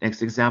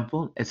next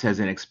example. It says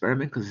an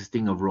experiment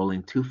consisting of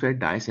rolling two fair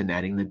dice and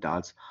adding the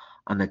dots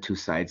on the two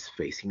sides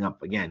facing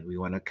up. Again, we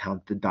want to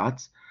count the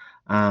dots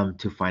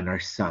to find our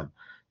sum.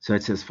 So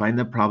it says find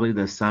the probability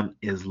the sum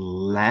is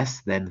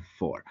less than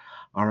 4.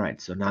 All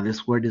right, so now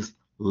this word is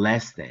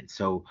less than.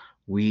 So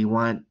we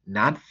want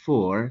not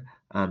 4.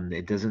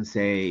 It doesn't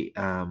say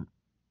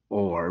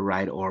or,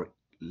 right, or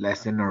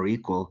less than or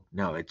equal.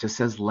 No, it just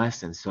says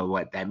less than. So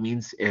what that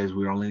means is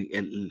we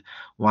only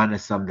want a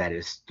sum that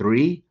is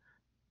 3,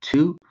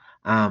 2.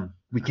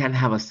 We can't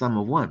have a sum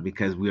of 1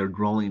 because we are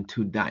rolling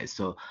 2 dice.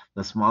 So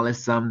the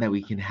smallest sum that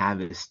we can have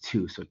is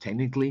 2. So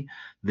technically,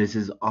 this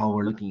is all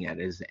we're looking at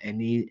is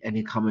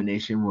any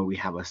combination where we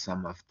have a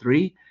sum of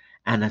 3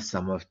 and a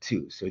sum of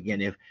 2. So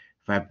again, if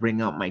I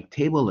bring out my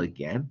table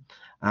again,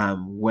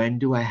 when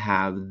do I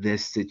have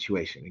this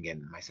situation?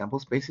 Again, my sample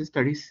space is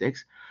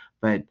 36,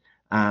 but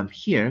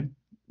here,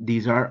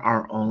 these are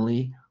our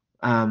only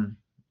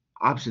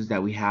options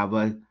that we have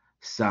a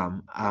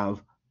sum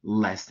of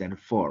less than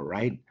 4,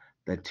 right?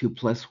 The 2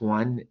 plus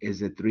 1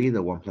 is a 3,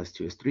 the 1 plus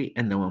 2 is 3,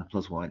 and the 1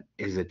 plus 1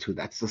 is a 2.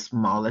 That's the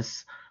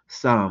smallest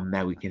sum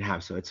that we can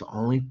have. So it's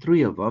only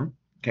 3 of them,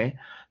 okay?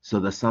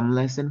 So the sum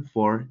less than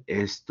 4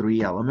 is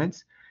 3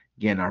 elements.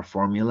 Again, our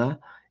formula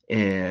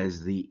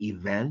is the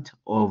event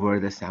over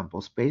the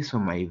sample space. So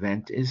my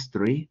event is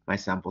 3, my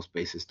sample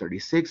space is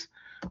 36.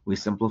 We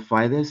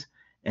simplify this,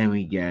 and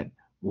we get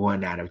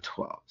 1 out of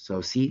 12.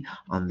 So see,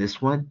 on this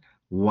one,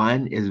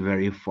 1 is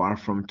very far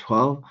from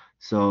 12,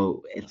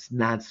 so it's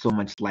not so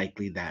much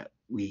likely that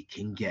we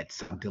can get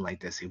something like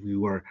this. If we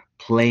were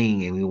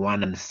playing and we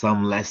wanted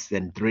some less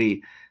than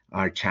 3,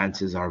 our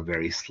chances are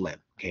very slim.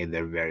 Okay,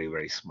 they're very,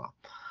 very small.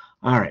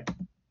 All right.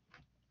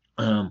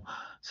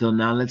 So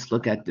now let's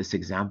look at this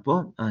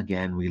example.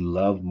 Again, we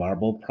love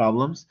marble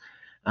problems.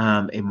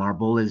 A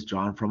marble is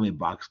drawn from a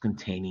box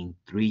containing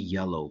 3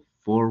 yellow,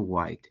 4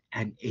 white,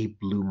 and 8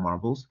 blue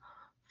marbles.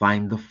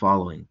 Find the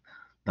following.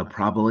 The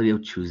probability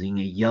of choosing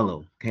a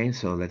yellow. Okay,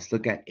 so let's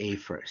look at A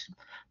first.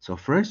 So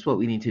first, what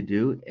we need to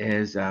do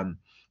is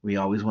we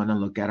always want to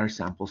look at our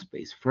sample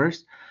space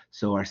first.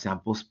 So our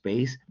sample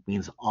space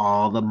means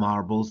all the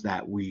marbles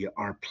that we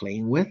are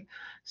playing with.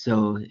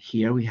 So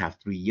here we have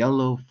 3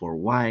 yellow, 4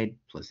 white,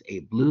 plus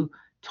 8 blue,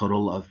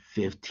 total of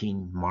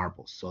 15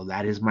 marbles. So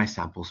that is my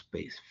sample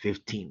space,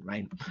 15,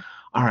 right?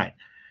 All right.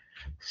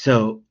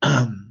 So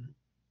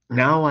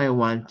now I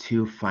want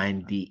to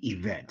find the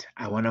event.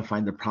 I want to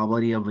find the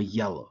probability of a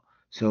yellow.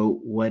 So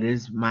what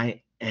is my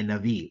N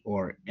of E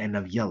or N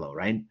of yellow,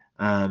 right?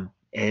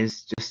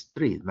 Is just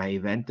 3. My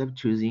event of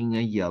choosing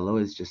a yellow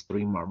is just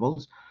 3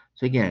 marbles.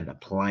 So again,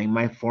 applying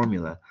my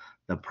formula,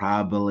 the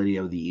probability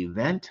of the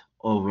event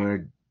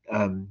over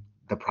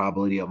the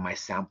probability of my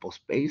sample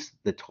space,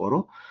 the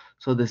total.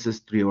 So this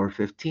is 3 over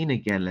 15.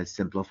 Again, let's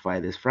simplify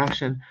this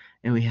fraction,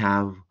 and we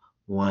have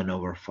 1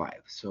 over 5.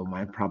 So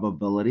my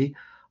probability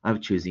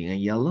of choosing a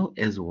yellow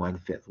is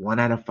 1/5. 1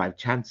 out of 5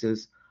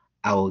 chances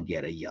I will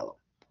get a yellow.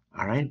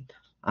 All right.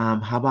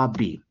 How about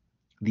B?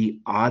 The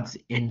odds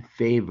in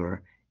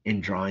favor in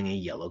drawing a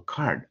yellow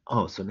card.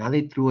 Oh, so now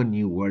they threw a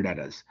new word at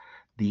us.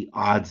 The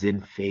odds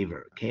in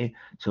favor. Okay.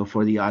 So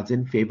for the odds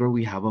in favor,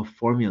 we have a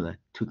formula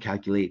to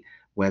calculate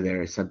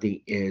whether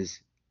something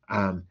is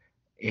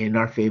in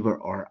our favor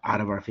or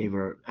out of our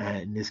favor.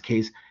 In this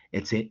case,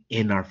 it's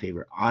in our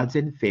favor. Odds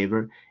in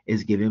favor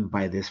is given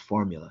by this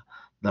formula.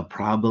 The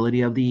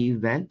probability of the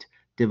event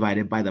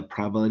divided by the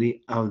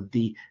probability of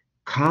the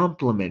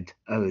complement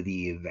of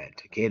the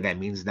event. Okay, that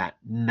means that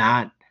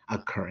not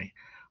occurring.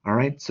 All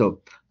right,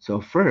 so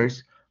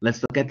first,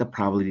 let's look at the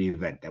probability of the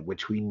event, that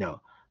which we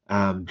know.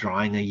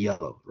 Drawing a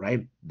yellow,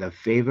 right? The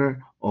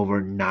favor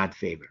over not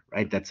favor,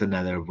 right? That's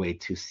another way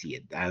to see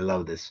it. I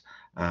love this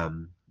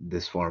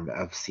this form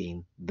of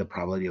seeing the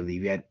probability of the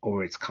event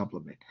over its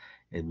complement.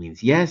 It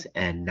means yes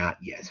and not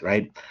yes,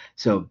 right?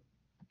 So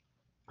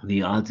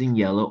the odds in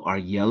yellow are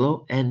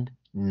yellow and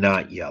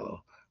not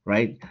yellow,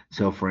 right?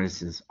 So for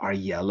instance, our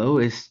yellow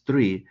is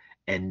 3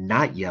 and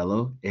not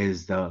yellow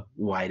is the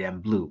white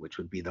and blue, which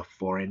would be the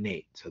 4 and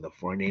 8. So the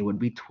 4 and 8 would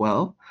be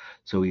 12.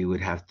 So we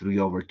would have 3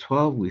 over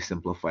 12. We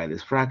simplify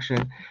this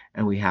fraction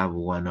and we have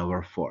 1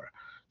 over 4.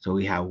 So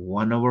we have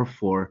 1 over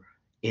 4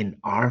 in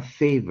our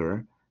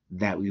favor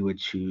that we would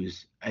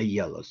choose a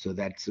yellow. So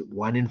that's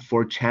 1 in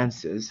 4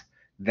 chances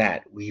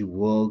that we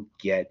will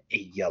get a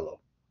yellow.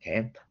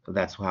 Okay, so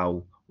that's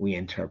how we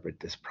interpret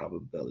this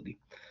probability.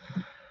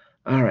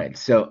 All right,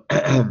 so,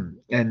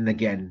 and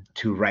again,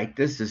 to write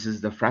this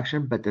is the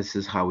fraction, but this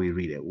is how we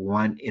read it,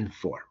 1 in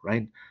 4,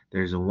 right?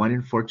 There's a 1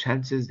 in 4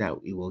 chances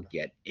that we will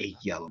get a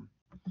yellow.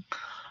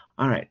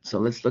 All right, so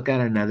let's look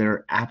at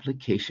another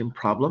application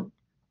problem.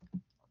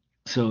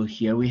 So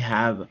here we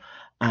have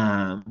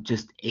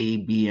just A,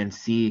 B, and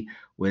C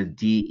with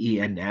D, E,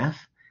 and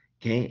F,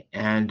 okay?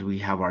 And we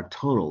have our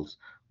totals.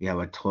 We have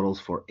our totals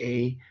for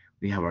A,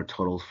 we have our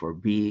totals for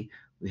B,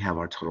 we have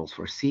our totals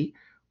for C.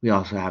 We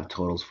also have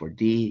totals for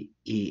D,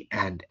 E,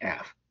 and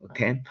F,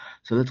 okay?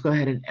 So let's go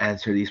ahead and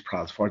answer these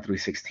problems, 4 through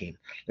 16.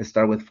 Let's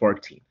start with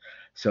 14.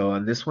 So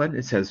on this one,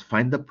 it says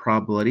find the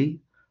probability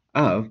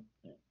of,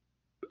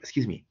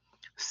 excuse me,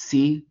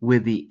 C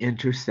with the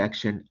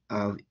intersection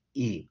of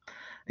E.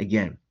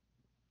 Again,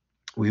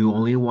 we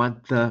only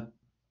want the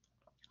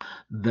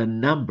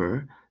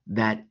number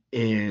that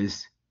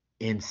is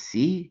in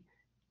C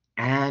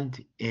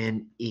and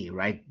in E,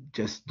 right?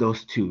 Just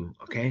those two,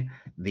 okay?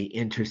 The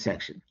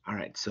intersection. All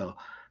right, so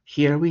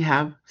here we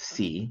have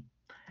C.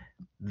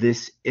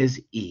 This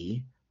is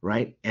E.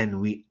 right?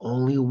 And we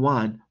only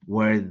want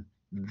where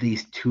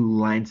these two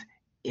lines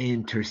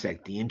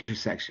intersect, the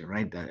intersection,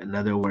 right?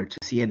 Another word to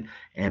see it,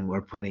 and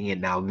we're putting it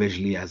now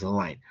visually as a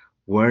line.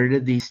 Where do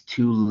these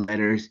two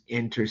letters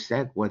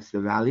intersect? What's the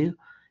value?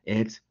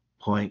 It's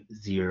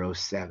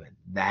 0.07.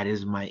 That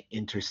is my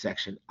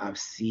intersection of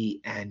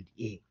C and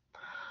E.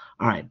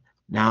 All right,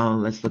 now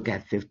let's look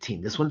at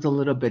 15. This one's a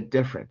little bit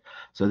different.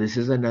 So this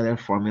is another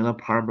formula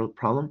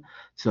problem.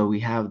 So we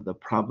have the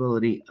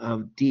probability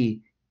of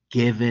D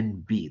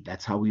given B.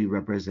 That's how we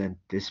represent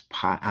this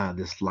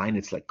line.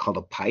 It's like called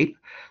a pipe.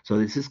 So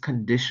this is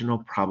conditional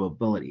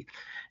probability.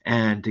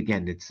 And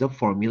again, it's a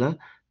formula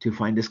to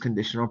find this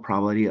conditional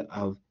probability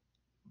of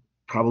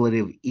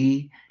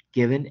E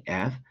given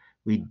F.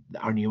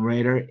 Our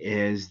numerator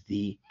is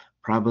the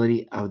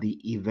probability of the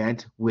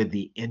event with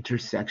the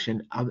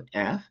intersection of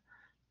F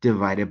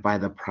divided by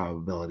the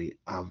probability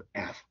of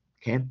F.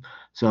 Okay,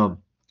 so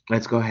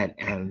let's go ahead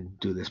and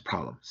do this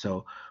problem.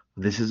 So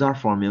this is our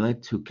formula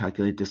to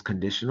calculate this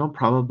conditional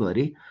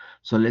probability.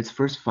 So let's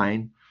first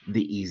find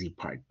the easy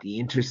part, the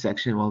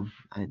intersection. Well,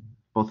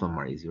 both of them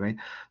are easy, right?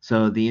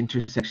 So the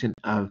intersection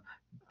of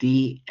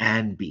D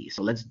and B.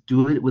 So let's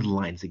do it with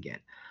lines again.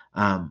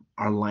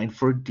 Our line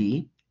for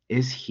D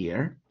is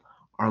here.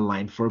 Our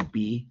line for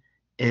B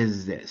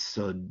is this.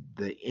 So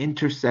the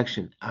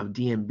intersection of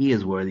D and B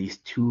is where these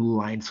two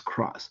lines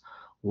cross.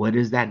 What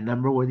is that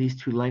number where these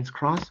two lines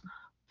cross?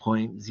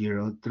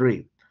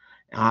 0.03.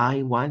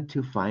 I want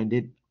to find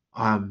it,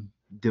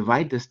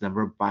 divide this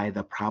number by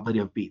the probability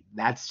of B.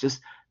 That's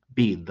just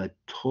B, the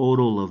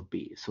total of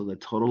B. So the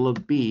total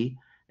of B,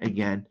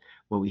 again,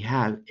 what we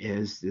have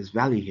is this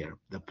value here,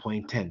 the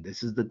 0.10.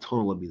 This is the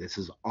total of B. This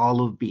is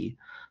all of B.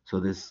 So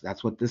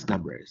that's what this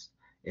number is.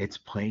 It's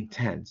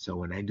 0.10. So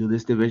when I do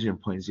this division,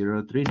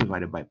 0.03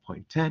 divided by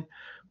 0.10,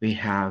 we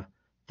have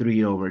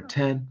 3 over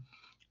 10.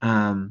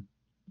 And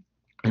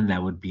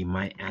that would be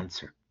my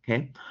answer.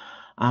 Okay.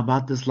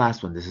 About this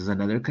last one, this is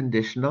another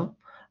conditional.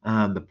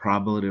 The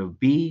probability of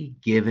B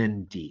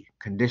given D,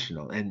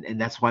 conditional.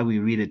 And that's why we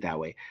read it that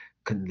way.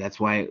 That's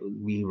why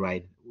we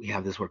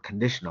have this word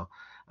conditional.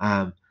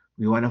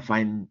 We want to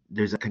find,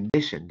 there's a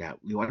condition that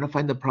we want to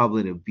find the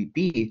probability of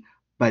B,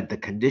 but the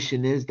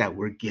condition is that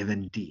we're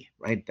given D,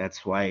 right?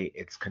 That's why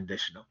it's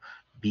conditional,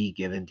 B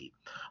given D.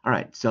 All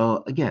right,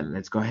 so again,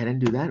 let's go ahead and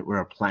do that.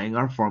 We're applying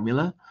our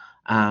formula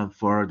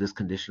for this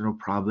conditional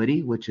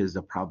probability, which is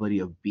the probability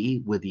of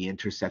B with the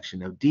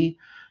intersection of D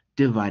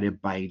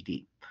divided by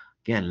D.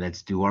 Again,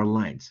 let's do our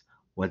lines.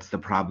 What's the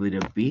probability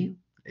of B?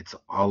 It's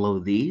all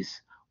of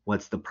these.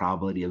 What's the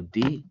probability of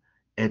D?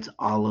 It's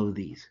all of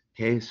these.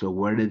 Okay, so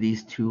where do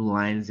these two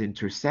lines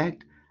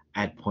intersect?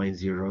 At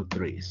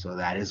 0.03. So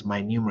that is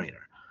my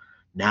numerator.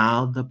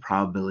 Now the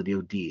probability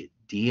of D.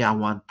 D, I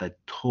want the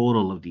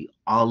total of D,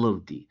 all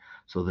of D.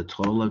 So the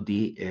total of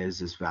D is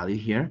this value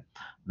here,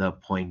 the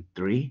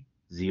 0.30.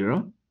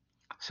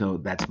 So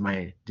that's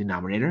my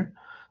denominator.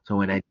 So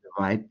when I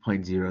divide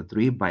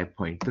 0.03 by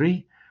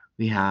 0.3,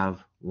 we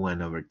have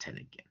 1 over 10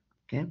 again.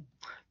 Okay,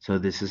 so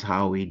this is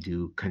how we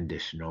do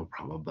conditional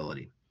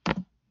probability.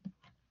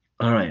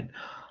 All right,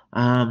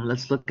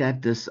 let's look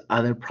at this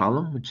other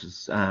problem, which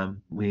is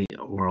we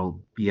will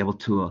be able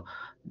to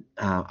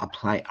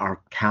apply our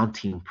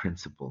counting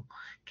principle.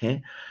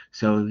 Okay,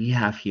 so we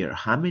have here,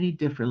 how many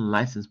different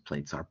license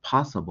plates are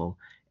possible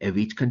if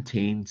each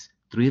contains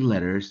 3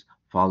 letters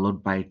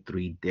followed by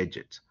 3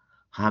 digits?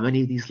 How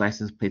many of these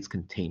license plates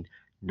contain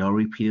no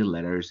repeated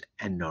letters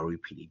and no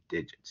repeated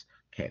digits?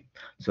 Okay,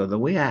 so the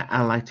way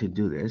I like to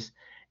do this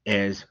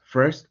is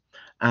first,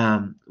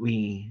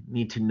 we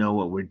need to know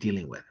what we're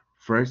dealing with.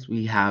 First,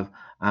 we have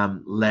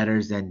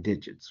letters and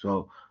digits.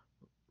 So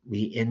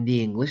in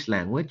the English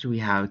language, we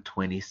have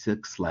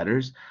 26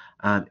 letters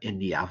in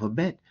the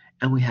alphabet,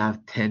 and we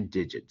have 10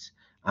 digits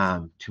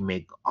to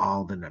make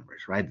all the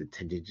numbers, right? The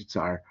 10 digits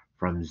are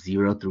from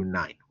 0 through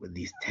 9. With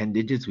these 10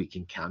 digits, we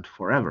can count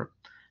forever.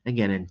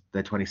 Again, in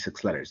the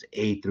 26 letters,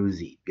 A through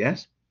Z,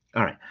 yes?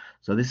 All right,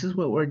 so this is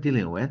what we're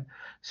dealing with.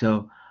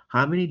 So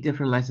how many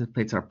different license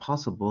plates are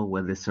possible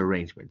with this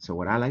arrangement? So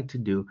what I like to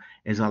do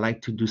is I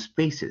like to do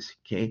spaces,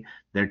 okay?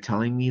 They're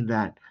telling me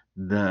that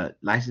the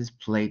license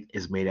plate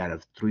is made out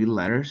of 3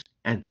 letters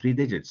and 3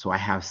 digits. So I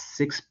have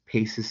 6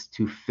 spaces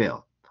to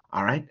fill,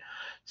 all right?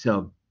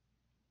 So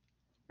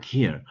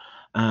here,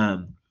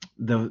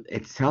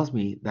 it tells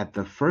me that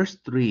the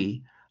first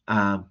 3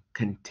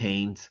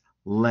 contains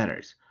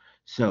letters.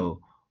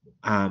 So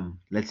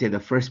let's say the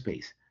first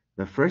space.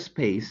 The first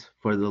space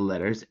for the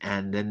letters,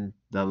 and then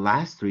the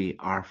last 3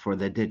 are for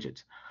the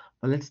digits.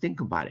 But let's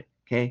think about it,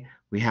 okay?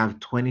 We have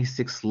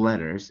 26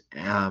 letters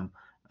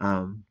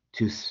to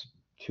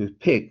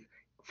pick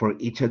for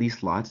each of these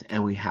slots,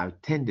 and we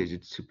have 10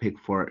 digits to pick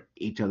for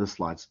each of the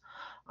slots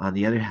on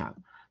the other half.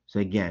 So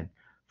again,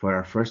 for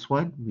our first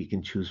one, we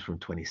can choose from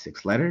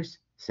 26 letters.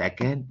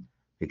 Second,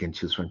 we can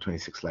choose from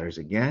 26 letters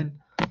again.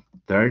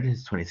 Third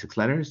is 26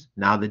 letters.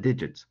 Now the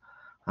digits.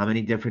 How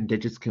many different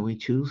digits can we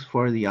choose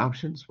for the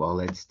options? Well,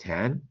 it's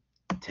 10,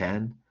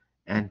 10,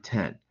 and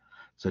 10.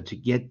 So to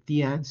get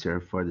the answer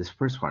for this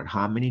first part,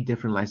 how many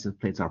different license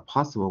plates are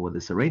possible with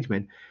this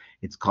arrangement,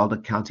 it's called a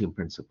counting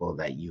principle,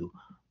 that you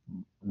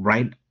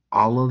write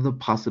all of the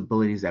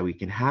possibilities that we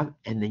can have,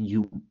 and then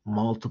you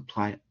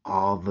multiply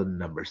all the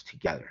numbers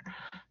together.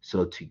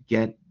 So to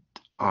get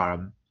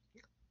our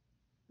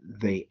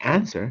the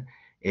answer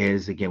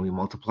is, again, we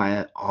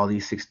multiply all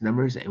these six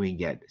numbers and we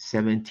get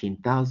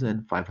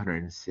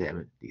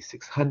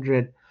 17,576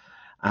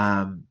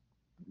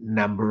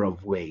 number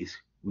of ways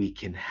we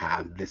can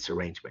have this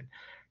arrangement.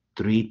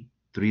 Three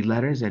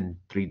letters and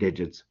three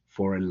digits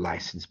for a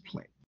license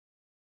plate.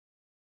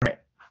 All right,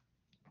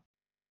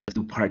 let's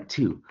do part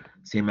two.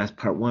 Same as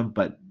part one,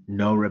 but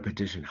no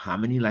repetition. How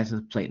many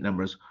license plate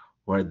numbers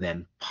were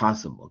then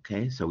possible?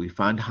 Okay, so we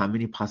found how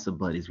many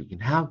possibilities we can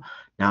have.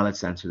 Now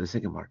let's answer the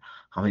second part.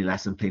 How many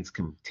license plates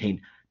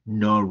contain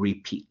no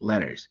repeat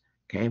letters?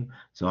 Okay,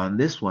 so on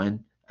this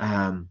one,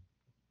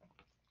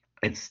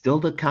 it's still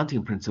the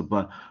counting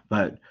principle,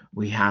 but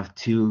we have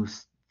to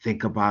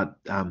think about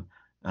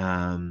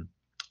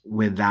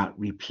without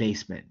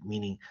replacement,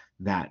 meaning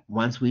that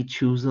once we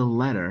choose a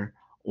letter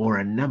or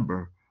a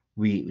number,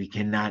 we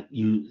cannot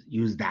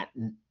use that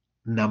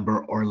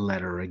number or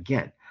letter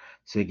again.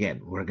 So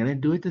again, we're going to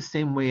do it the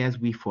same way as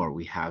before.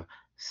 We have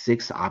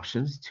six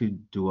options to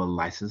do a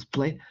license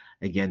plate.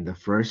 Again, the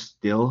first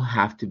still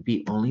have to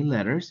be only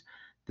letters.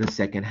 The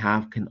second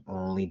half can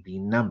only be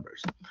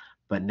numbers.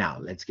 But now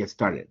let's get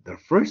started. The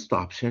first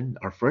option,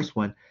 our first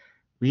one,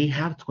 we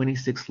have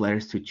 26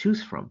 letters to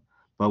choose from.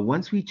 But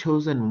once we've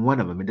chosen one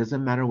of them, it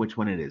doesn't matter which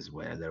one it is,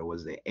 whether it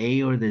was the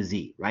A or the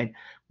Z, right?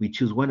 We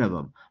choose one of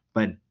them.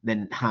 But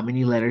then how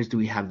many letters do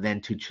we have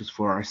then to choose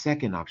for our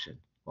second option?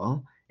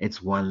 Well,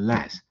 it's one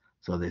less.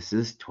 So this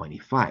is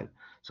 25.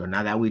 So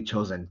now that we've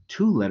chosen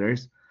two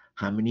letters,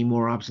 how many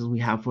more options we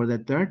have for the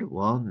third?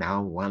 Well,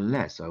 now one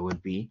less. So it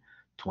would be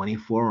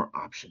 24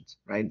 options,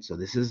 right? So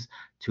this is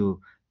to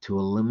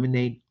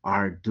eliminate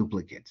our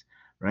duplicates,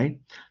 right?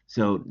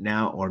 So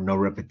now, or no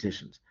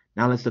repetitions.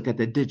 Now let's look at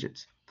the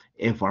digits.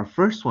 If our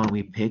first one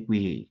we pick,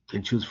 we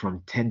can choose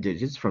from 10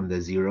 digits from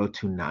the 0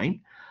 to 9.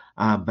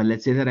 But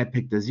let's say that I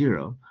picked the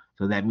 0.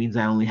 So that means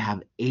I only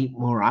have 8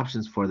 more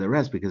options for the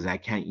rest because I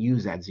can't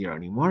use that 0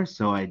 anymore.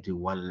 So I do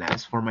one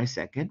less for my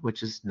second,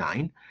 which is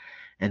 9.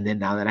 And then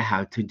now that I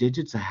have 2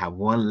 digits, I have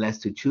one less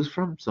to choose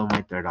from. So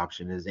my third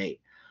option is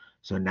 8.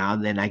 So now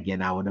then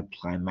again, I would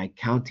apply my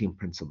counting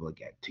principle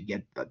again. To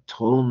get the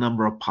total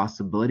number of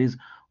possibilities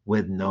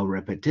with no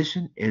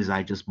repetition is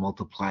I just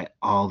multiply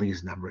all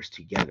these numbers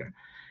together.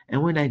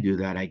 And when I do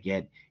that, I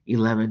get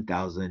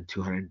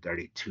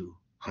 11,232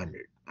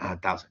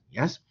 thousand.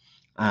 Yes?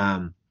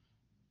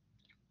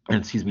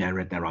 Excuse me, I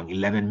read that wrong.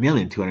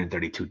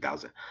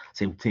 11,232,000.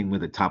 Same thing with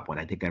the top one.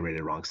 I think I read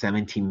it wrong.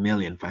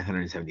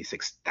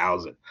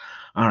 17,576,000.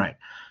 All right.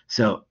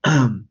 So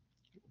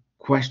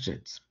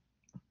questions.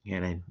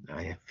 And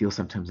I feel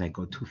sometimes I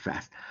go too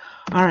fast.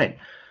 All right,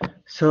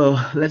 so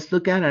let's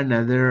look at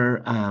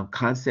another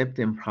concept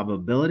in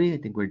probability. I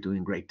think we're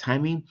doing great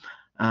timing,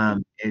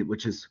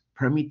 which is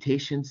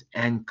permutations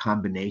and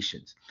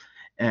combinations.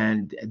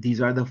 And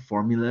these are the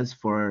formulas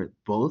for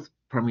both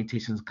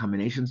permutations and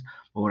combinations.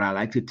 But what I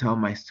like to tell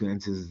my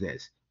students is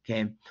this,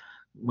 okay?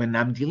 When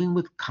I'm dealing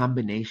with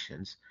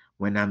combinations,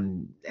 when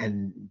I'm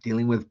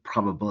dealing with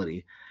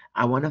probability,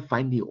 I want to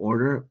find the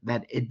order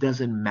that it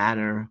doesn't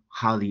matter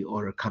how the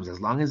order comes. As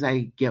long as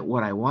I get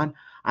what I want,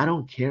 I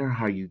don't care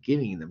how you're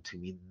giving them to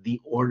me. The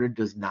order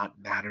does not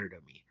matter to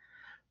me.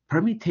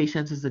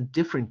 Permutations is a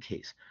different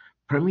case.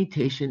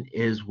 Permutation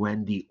is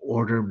when the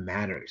order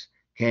matters.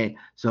 Okay,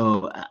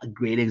 so a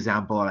great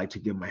example I like to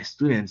give my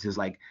students is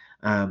like,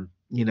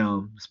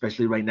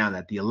 especially right now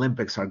that the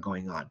Olympics are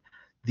going on.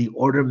 The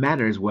order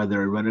matters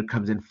whether a runner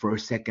comes in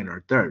first, second,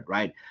 or third,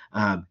 right?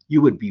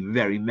 You would be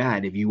very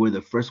mad if you were the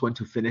first one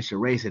to finish a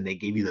race and they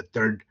gave you the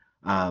third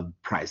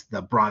prize,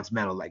 the bronze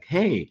medal. Like,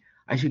 hey,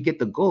 I should get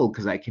the gold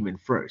because I came in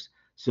first.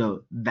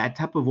 So that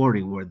type of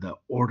ordering where the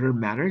order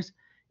matters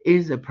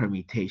is a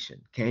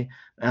permutation. Okay,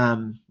 a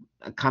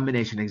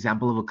combination.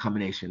 Example of a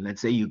combination.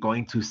 Let's say you're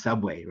going to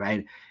Subway,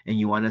 right, and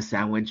you want a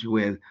sandwich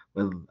with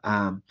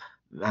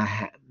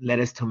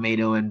lettuce,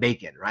 tomato, and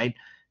bacon, right?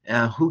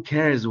 Who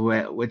cares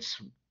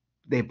which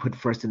they put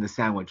first in the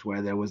sandwich,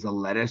 whether there was the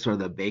lettuce or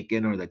the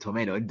bacon or the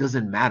tomato? It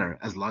doesn't matter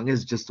as long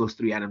as just those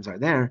three items are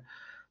there.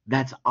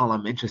 That's all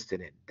I'm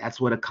interested in.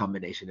 That's what a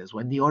combination is.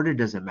 When the order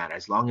doesn't matter,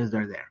 as long as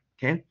they're there.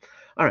 Okay.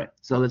 All right.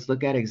 So let's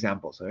look at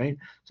examples. All right.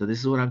 So this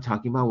is what I'm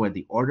talking about, where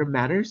the order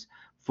matters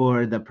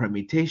for the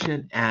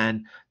permutation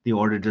and the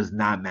order does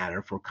not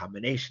matter for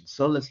combination.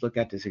 So let's look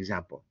at this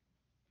example.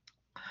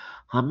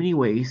 How many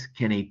ways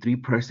can a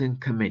 3-person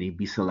committee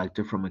be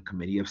selected from a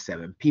committee of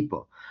 7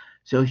 people?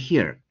 So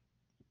here,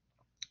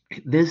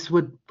 this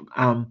would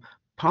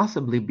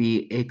possibly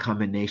be a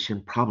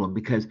combination problem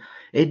because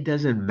it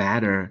doesn't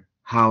matter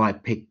how I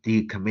pick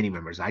the committee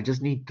members. I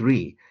just need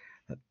 3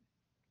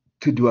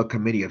 to do a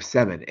committee of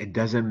 7. It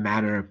doesn't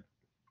matter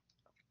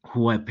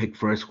who I pick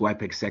first, who I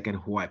pick second,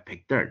 who I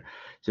pick third.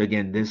 So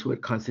again, this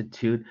would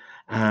constitute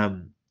a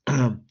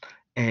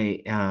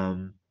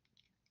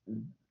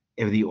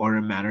if the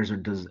order matters or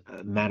does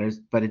matters,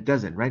 but it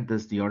doesn't, right?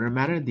 Does the order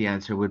matter? The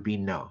answer would be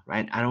no,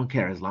 right? I don't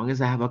care. As long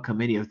as I have a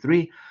committee of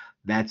 3,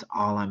 that's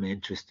all I'm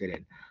interested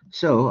in.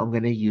 So I'm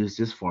going to use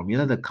this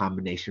formula, the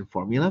combination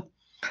formula.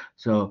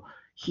 So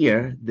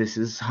here, this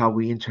is how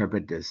we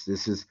interpret this.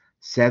 This is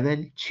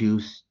 7,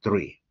 choose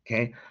 3.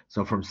 Okay,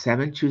 so from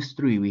 7, choose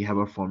 3, we have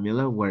a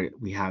formula where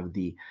we have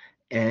the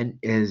n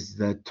is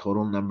the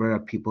total number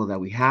of people that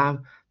we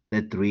have.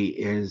 The 3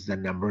 is the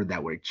number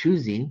that we're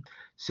choosing.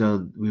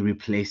 So we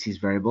replace these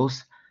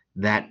variables.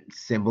 That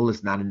symbol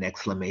is not an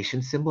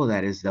exclamation symbol.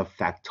 That is the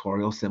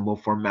factorial symbol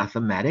for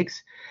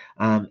mathematics.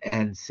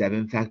 And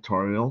 7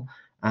 factorial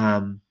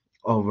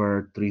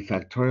over 3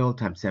 factorial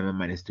times 7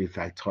 minus 3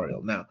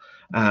 factorial. Now,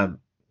 um,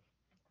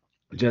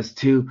 just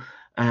to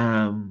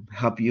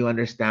help you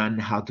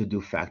understand how to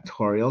do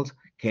factorials,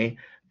 okay?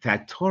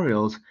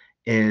 Factorials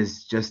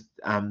is just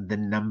the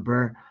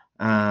number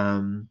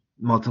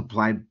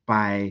multiplied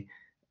by,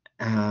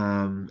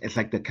 it's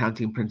like the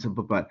counting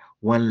principle, but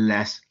one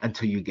less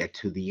until you get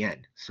to the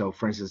end. So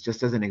for instance,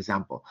 just as an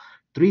example,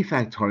 3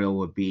 factorial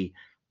would be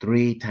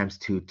 3 times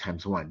 2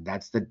 times 1.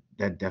 That's the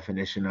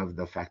definition of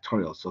the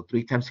factorial. So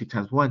 3 times 2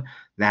 times 1,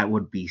 that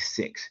would be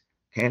 6.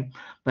 Okay,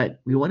 but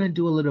we want to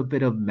do a little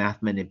bit of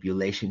math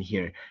manipulation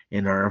here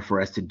in order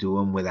for us to do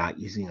them without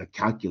using a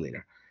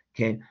calculator.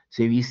 Okay,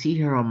 so if you see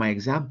here on my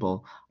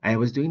example, I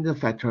was doing the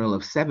factorial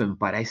of 7,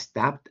 but I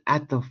stopped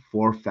at the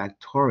 4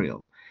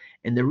 factorial.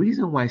 And the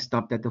reason why I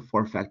stopped at the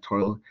 4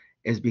 factorial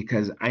is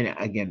because,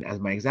 again,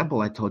 as my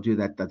example, I told you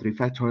that the 3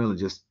 factorial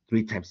is just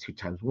 3 times 2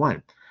 times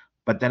 1.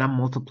 But then I'm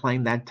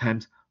multiplying that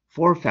times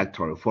 4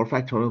 factorial. 4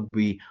 factorial would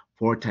be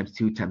 4 times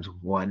 2 times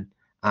 1.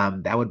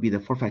 That would be the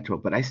 4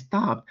 factorial. But I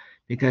stopped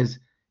because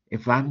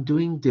if I'm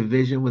doing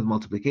division with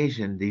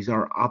multiplication, these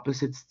are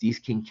opposites. These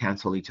can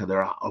cancel each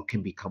other out or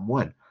can become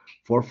 1.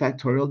 4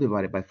 factorial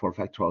divided by 4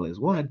 factorial is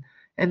 1.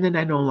 And then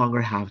I no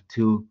longer have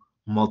to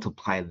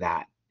multiply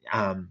that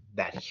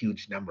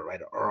huge number,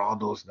 right? Or all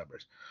those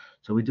numbers.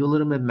 So we do a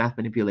little bit of math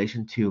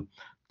manipulation to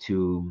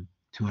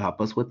help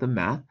us with the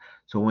math.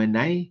 So when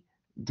I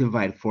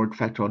divide 4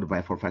 factorial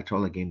by 4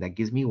 factorial again, that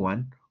gives me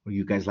 1, or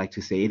you guys like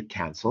to say it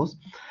cancels.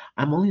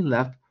 I'm only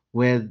left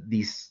with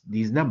these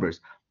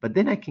numbers, but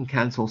then I can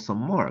cancel some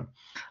more.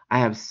 I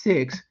have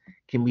 6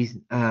 can be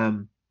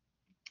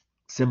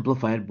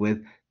simplified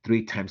with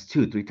 3 times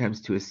 2. 3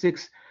 times 2 is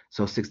 6.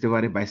 So 6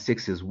 divided by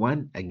 6 is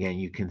 1. Again,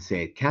 you can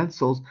say it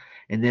cancels.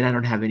 And then I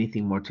don't have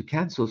anything more to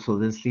cancel. So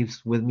this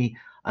leaves with me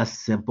a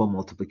simple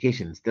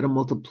multiplication. Instead of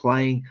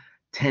multiplying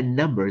 10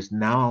 numbers,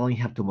 now I only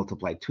have to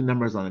multiply 2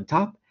 numbers on the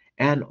top.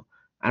 And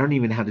I don't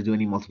even have to do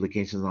any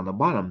multiplications on the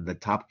bottom. The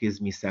top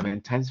gives me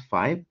 7 times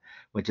 5,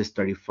 which is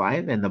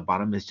 35. And the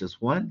bottom is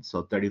just 1.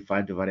 So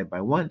 35 divided by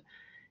 1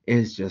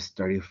 is just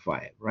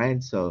 35,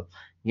 right? So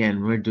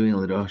again, we're doing a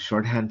little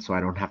shorthand so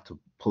I don't have to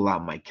pull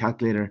out my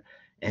calculator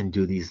and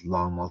do these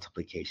long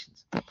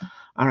multiplications.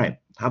 All right,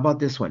 how about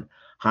this one?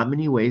 How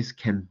many ways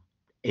can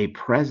a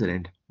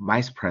president,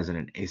 vice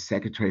president, a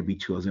secretary be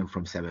chosen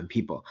from 7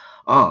 people?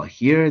 Oh,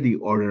 here the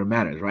order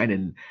matters, right?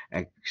 And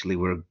actually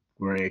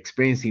we're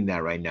experiencing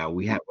that right now.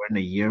 We're in a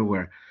year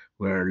where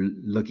we're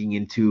looking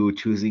into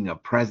choosing a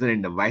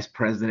president, a vice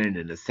president,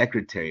 and a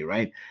secretary,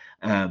 right?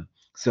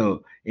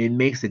 So it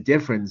makes a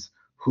difference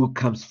who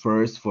comes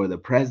first for the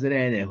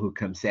president and who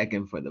comes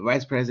second for the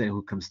vice president,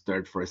 who comes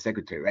third for a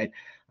secretary, right?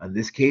 In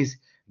this case,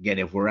 again,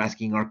 if we're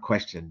asking our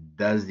question,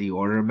 does the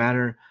order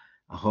matter?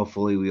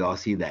 Hopefully we all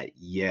see that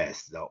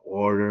yes, the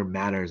order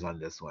matters on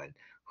this one.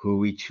 Who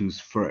we choose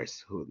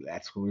first,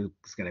 that's who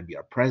is going to be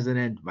our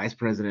president, vice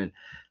president,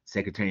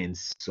 secretary, and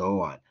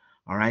so on.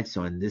 All right,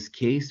 so in this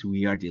case,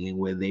 we are dealing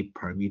with a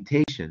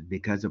permutation.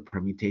 Because of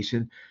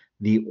permutation,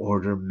 the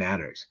order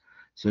matters.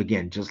 So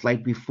again, just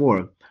like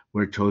before,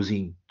 we're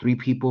choosing 3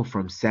 people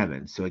from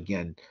 7. So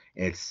again,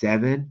 it's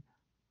 7,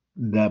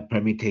 the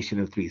permutation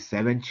of 3.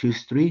 7,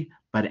 choose 3,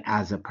 but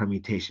as a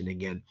permutation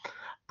again.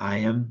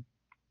 I'm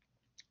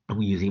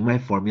using my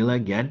formula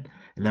again,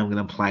 and I'm going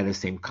to apply the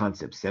same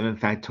concept. 7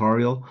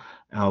 factorial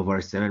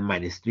over 7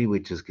 minus 3,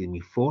 which is giving me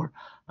 4.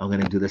 I'm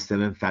going to do the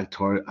 7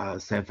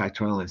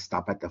 factorial and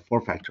stop at the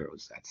 4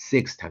 factorials. That's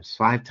 6 times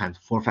 5 times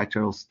 4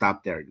 factorial.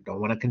 Stop there. You don't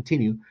want to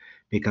continue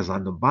because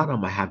on the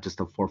bottom I have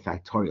just a 4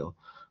 factorial.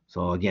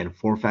 So again,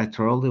 4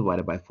 factorial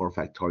divided by 4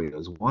 factorial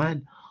is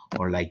 1.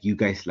 Or like you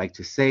guys like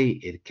to say,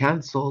 it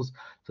cancels.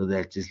 So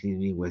that just leaves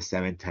me with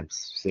 7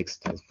 times 6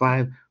 times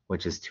 5,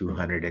 which is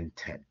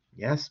 210.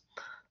 Yes?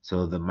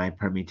 So my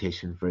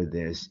permutation for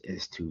this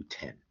is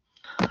 210.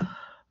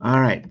 All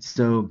right,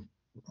 so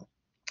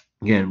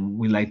again,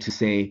 we like to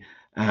say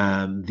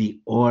the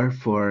OR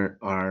for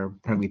our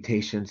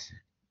permutations.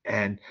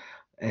 And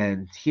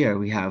here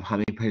we have how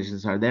many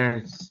positions are there?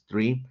 It's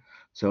 3.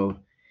 So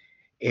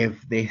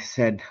if they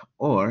said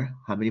OR,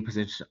 how many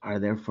positions are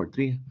there for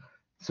 3?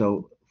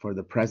 So for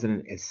the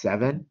president is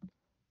 7.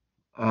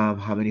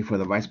 How many for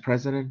the vice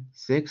president?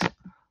 6.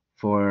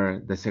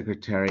 For the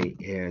secretary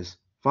is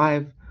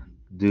 5.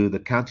 Do the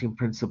counting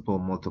principle,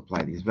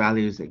 multiply these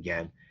values.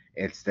 Again,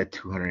 it's the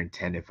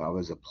 210 if I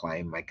was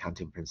applying my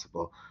counting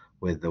principle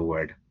with the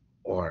word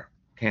or.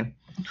 Okay.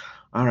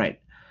 All right.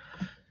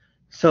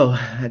 So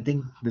I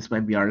think this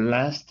might be our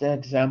last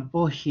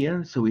example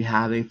here. So we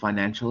have a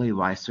financial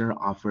advisor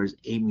offers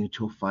 8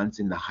 mutual funds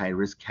in the high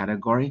risk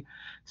category,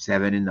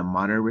 7 in the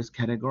moderate risk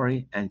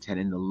category, and 10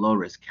 in the low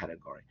risk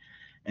category.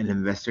 An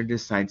investor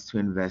decides to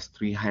invest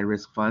 3 high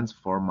risk funds,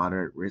 4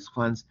 moderate risk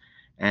funds,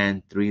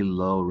 and 3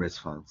 low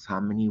risk funds. How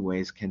many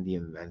ways can the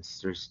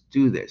investors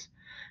do this?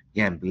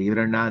 Again, believe it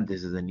or not,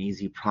 this is an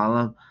easy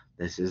problem.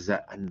 This is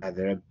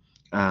another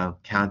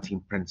counting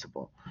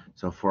principle.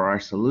 So for our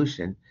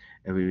solution,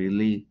 if we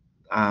really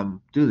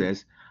do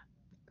this,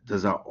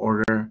 does our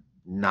order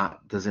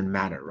not doesn't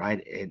matter,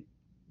 right?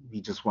 We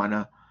just want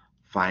to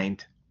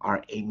find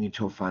our 8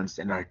 mutual funds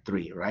and our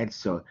 3, right?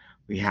 So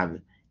we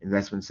have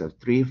investments of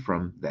 3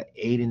 from the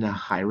 8 in the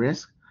high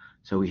risk.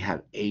 So we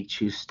have 8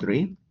 choose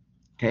 3.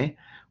 Okay,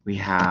 we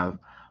have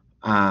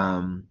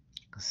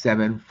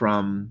 7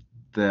 from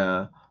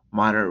the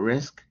moderate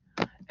risk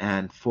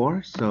and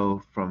 4.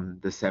 So from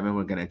the 7,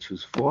 we're going to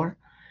choose 4.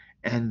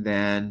 And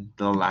then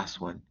the last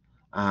one,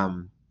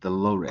 the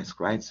low risk,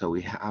 right? So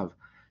we have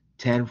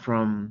 10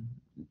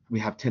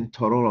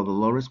 total of the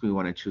low risk. We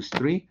want to choose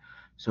 3.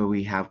 So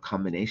we have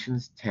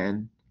combinations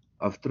 10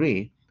 of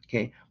 3.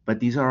 Okay, but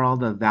these are all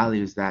the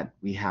values that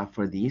we have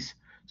for these.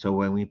 So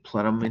when we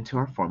plug them into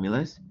our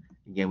formulas,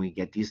 again, we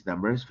get these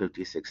numbers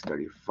 56,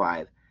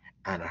 35,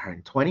 and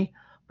 120.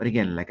 But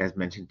again, like I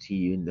mentioned to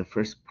you in the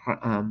first part,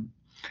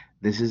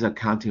 this is a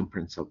counting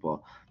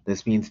principle.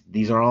 This means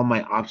these are all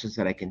my options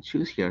that I can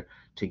choose here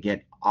to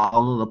get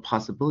all of the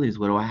possibilities.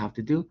 What do I have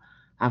to do?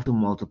 I have to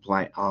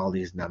multiply all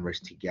these numbers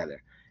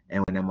together.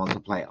 And when I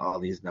multiply all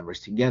these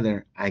numbers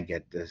together, I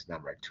get this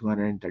number,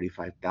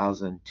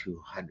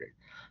 235,200.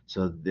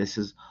 So this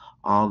is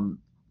all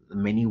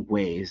many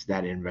ways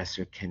that an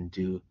investor can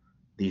do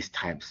these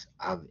types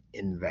of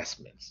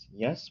investments.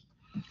 Yes?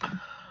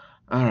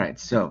 All right,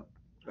 so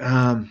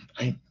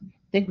I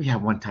think we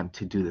have one time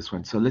to do this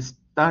one. So let's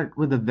start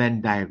with a Venn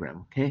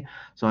diagram, okay?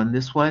 So on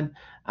this one,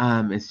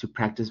 is to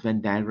practice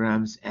Venn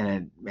diagrams, and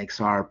it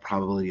makes our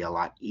probability a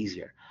lot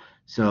easier.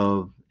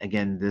 So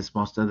again,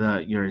 most of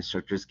your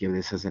instructors give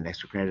this as an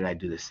extra credit. I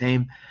do the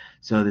same.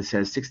 So this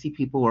says 60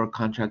 people were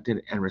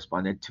contracted and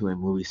responded to a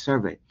movie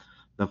survey.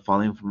 The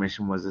following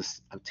information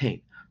was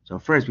obtained. So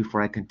first,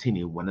 before I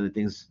continue, one of the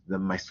things that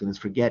my students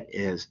forget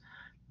is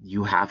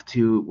you have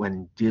to,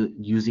 when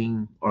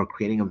using or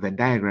creating a Venn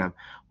diagram,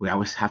 we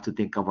always have to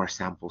think of our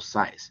sample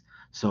size.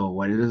 So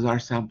what is our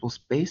sample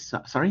space?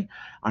 Sorry,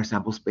 our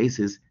sample space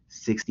is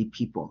 60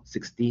 people.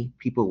 60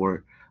 people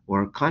were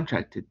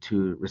contracted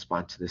to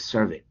respond to the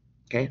survey.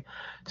 Okay,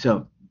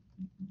 so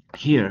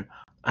here,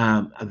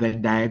 a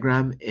Venn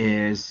diagram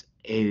is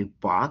a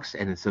box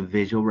and it's a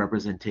visual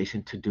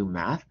representation to do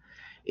math.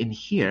 In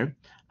here,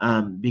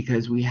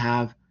 because we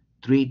have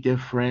 3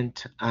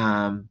 different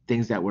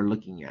things that we're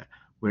looking at.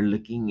 We're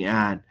looking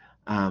at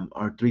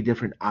our 3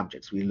 different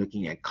objects. We're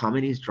looking at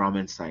comedies, drama,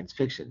 and science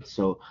fiction.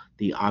 So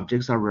the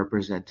objects are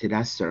represented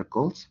as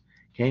circles.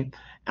 Okay,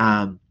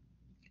 and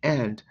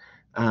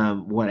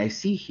what I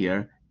see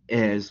here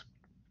is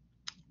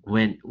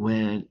when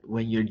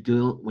you're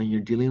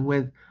dealing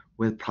with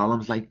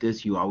problems like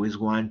this, you always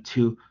want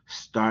to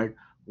start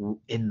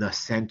in the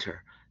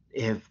center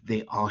if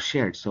they all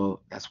shared. So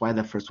that's why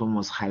the first one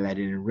was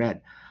highlighted in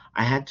red.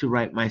 I had to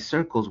write my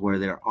circles where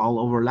they're all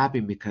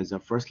overlapping because the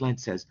first line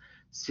says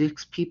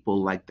 6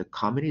 people like the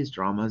comedies,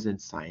 dramas, and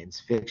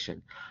science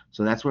fiction.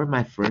 So that's where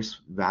my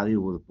first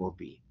value will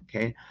be.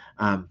 Okay.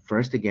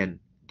 First, again,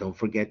 don't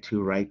forget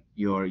to write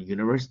your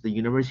universe. The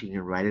universe, you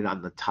can write it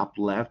on the top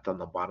left, on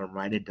the bottom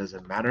right, it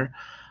doesn't matter.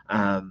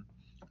 Um,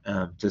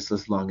 just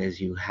as long as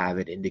you have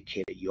it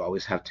indicated. You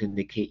always have to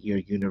indicate your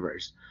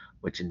universe,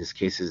 which in this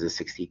case is the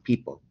 60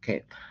 people.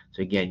 Okay,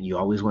 so again, you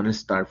always want to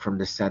start from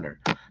the center.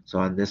 So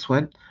on this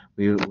one,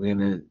 we're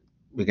gonna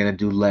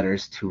do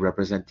letters to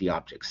represent the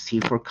objects. C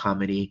for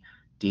comedy,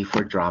 D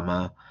for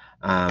drama,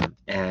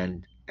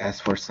 and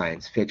S for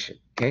science fiction.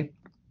 Okay.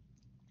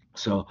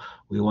 So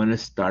we want to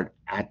start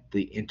at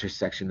the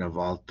intersection of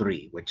all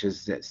 3, which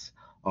is this.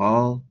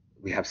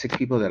 We have 6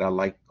 people that are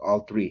like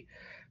all 3.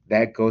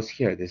 That goes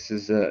here. This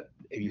is if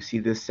you see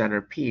this center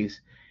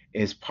piece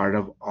is part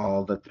of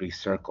all the 3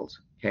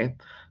 circles. Okay.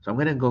 So I'm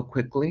going to go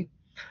quickly.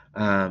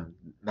 Now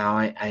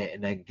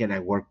and again, I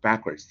work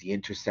backwards. The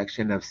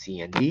intersection of C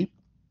and D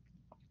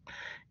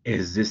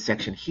is this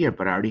section here,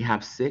 but I already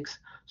have 6,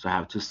 so I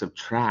have to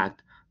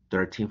subtract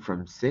 13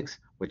 from 6,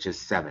 which is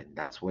 7.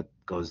 That's what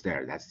goes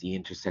there. That's the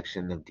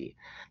intersection of the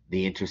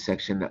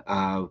intersection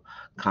of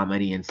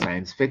comedy and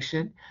science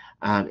fiction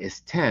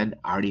is 10.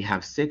 I already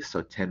have 6,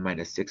 so 10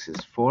 minus 6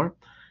 is 4.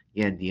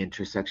 Again, the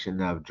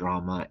intersection of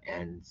drama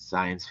and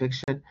science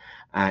fiction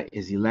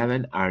is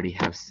 11. I already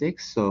have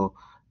 6, so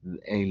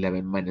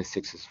 11 minus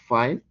 6 is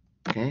 5.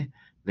 Okay,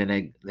 then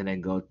I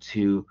go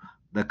to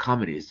the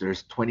comedies.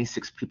 There's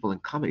 26 people in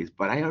comedies,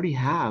 but I'm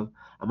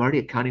already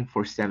accounting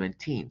for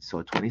 17.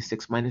 So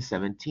 26 minus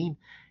 17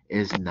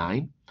 is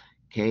 9.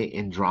 Okay,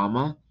 in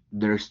drama,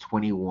 there's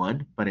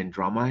 21, but in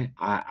drama,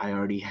 I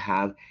already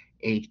have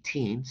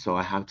 18, so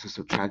I have to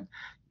subtract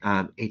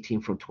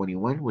 18 from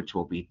 21, which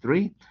will be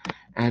 3.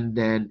 And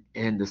then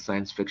in the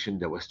science fiction,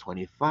 there was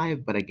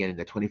 25, but again, in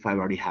the 25, I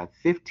already have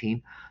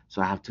 15,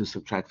 so I have to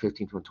subtract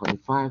 15 from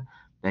 25.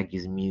 That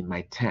gives me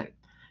my 10.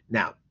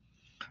 Now,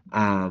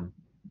 um,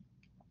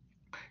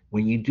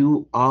 when you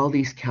do all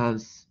these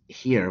counts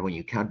here, when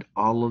you count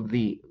all of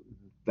the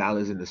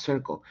values in the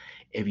circle,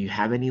 if you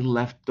have any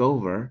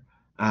leftover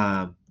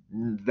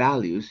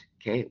values,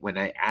 okay, when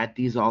I add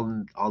these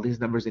all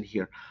these numbers in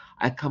here,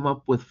 I come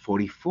up with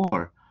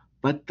 44.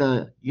 But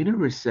the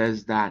universe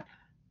says that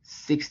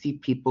 60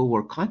 people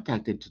were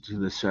contacted to do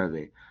the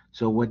survey.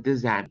 So what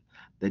does that mean?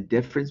 The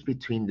difference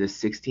between the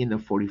 60 and the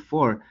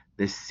 44,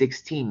 the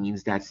 16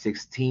 means that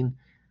 16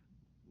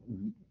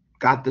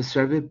 got the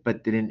survey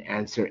but didn't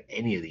answer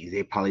any of these.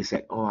 They probably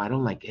said, "Oh, I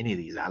don't like any of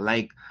these. I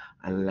like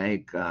I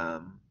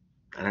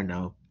don't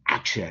know,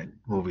 action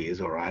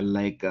movies, or I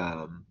like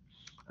I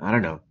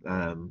don't know,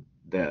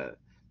 the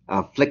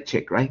flick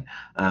chick, right?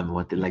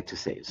 What they like to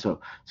say. So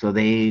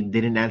they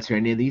didn't answer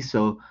any of these,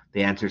 so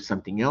they answered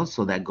something else.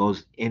 So that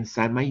goes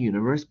inside my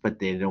universe, but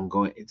they don't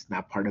go. It's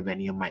not part of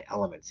any of my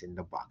elements in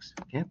the box.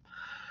 Okay.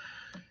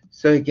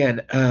 So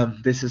again,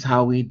 this is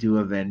how we do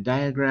a Venn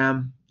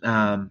diagram.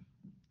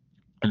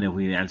 And if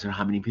we answer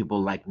how many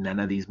people like none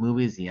of these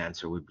movies, the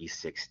answer would be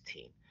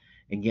 16.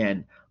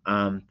 Again,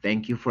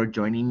 thank you for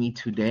joining me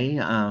today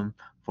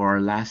for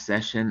our last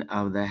session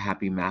of the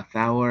Happy Math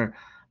Hour.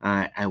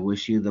 I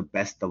wish you the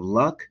best of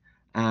luck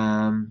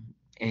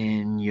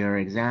in your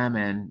exam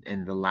and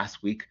in the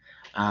last week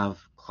of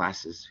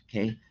classes.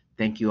 Okay,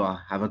 thank you all.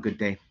 Have a good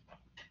day.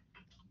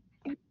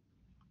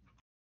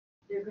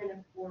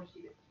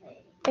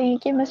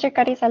 Thank you, Mr.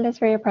 Carizales,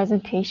 for your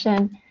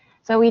presentation.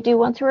 So we do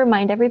want to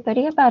remind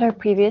everybody about our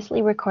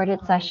previously recorded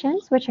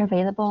sessions, which are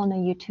available on the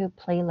YouTube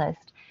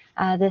playlist.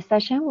 This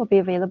session will be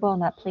available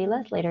on that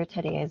playlist later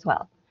today as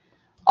well.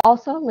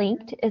 Also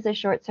linked is a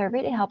short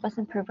survey to help us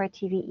improve our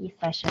TVE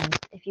sessions.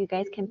 If you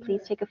guys can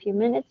please take a few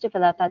minutes to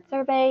fill out that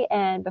survey,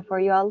 and before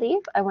you all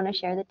leave, I want to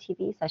share the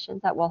TVE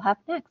sessions that we'll have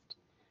next.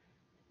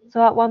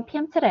 So at 1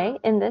 p.m. today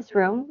in this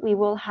room, we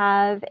will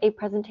have a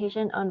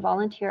presentation on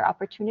volunteer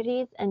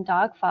opportunities and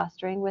dog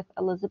fostering with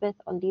Elizabeth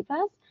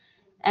Olivas.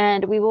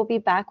 And we will be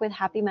back with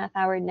Happy Math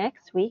Hour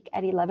next week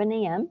at 11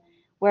 a.m.,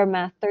 where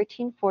Math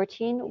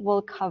 1314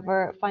 will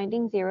cover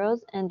finding zeros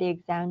and the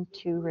exam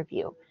 2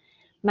 review.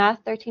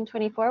 Math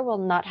 1324 will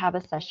not have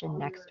a session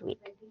next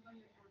week.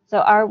 So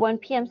our 1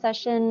 p.m.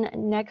 session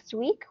next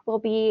week will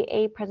be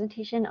a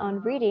presentation on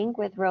reading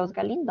with Rose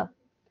Galindo.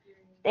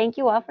 Thank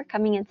you all for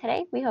coming in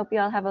today. We hope you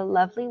all have a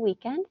lovely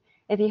weekend.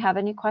 If you have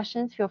any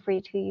questions, feel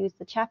free to use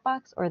the chat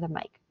box or the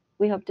mic.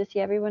 We hope to see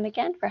everyone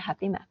again for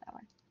Happy Math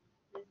Hour.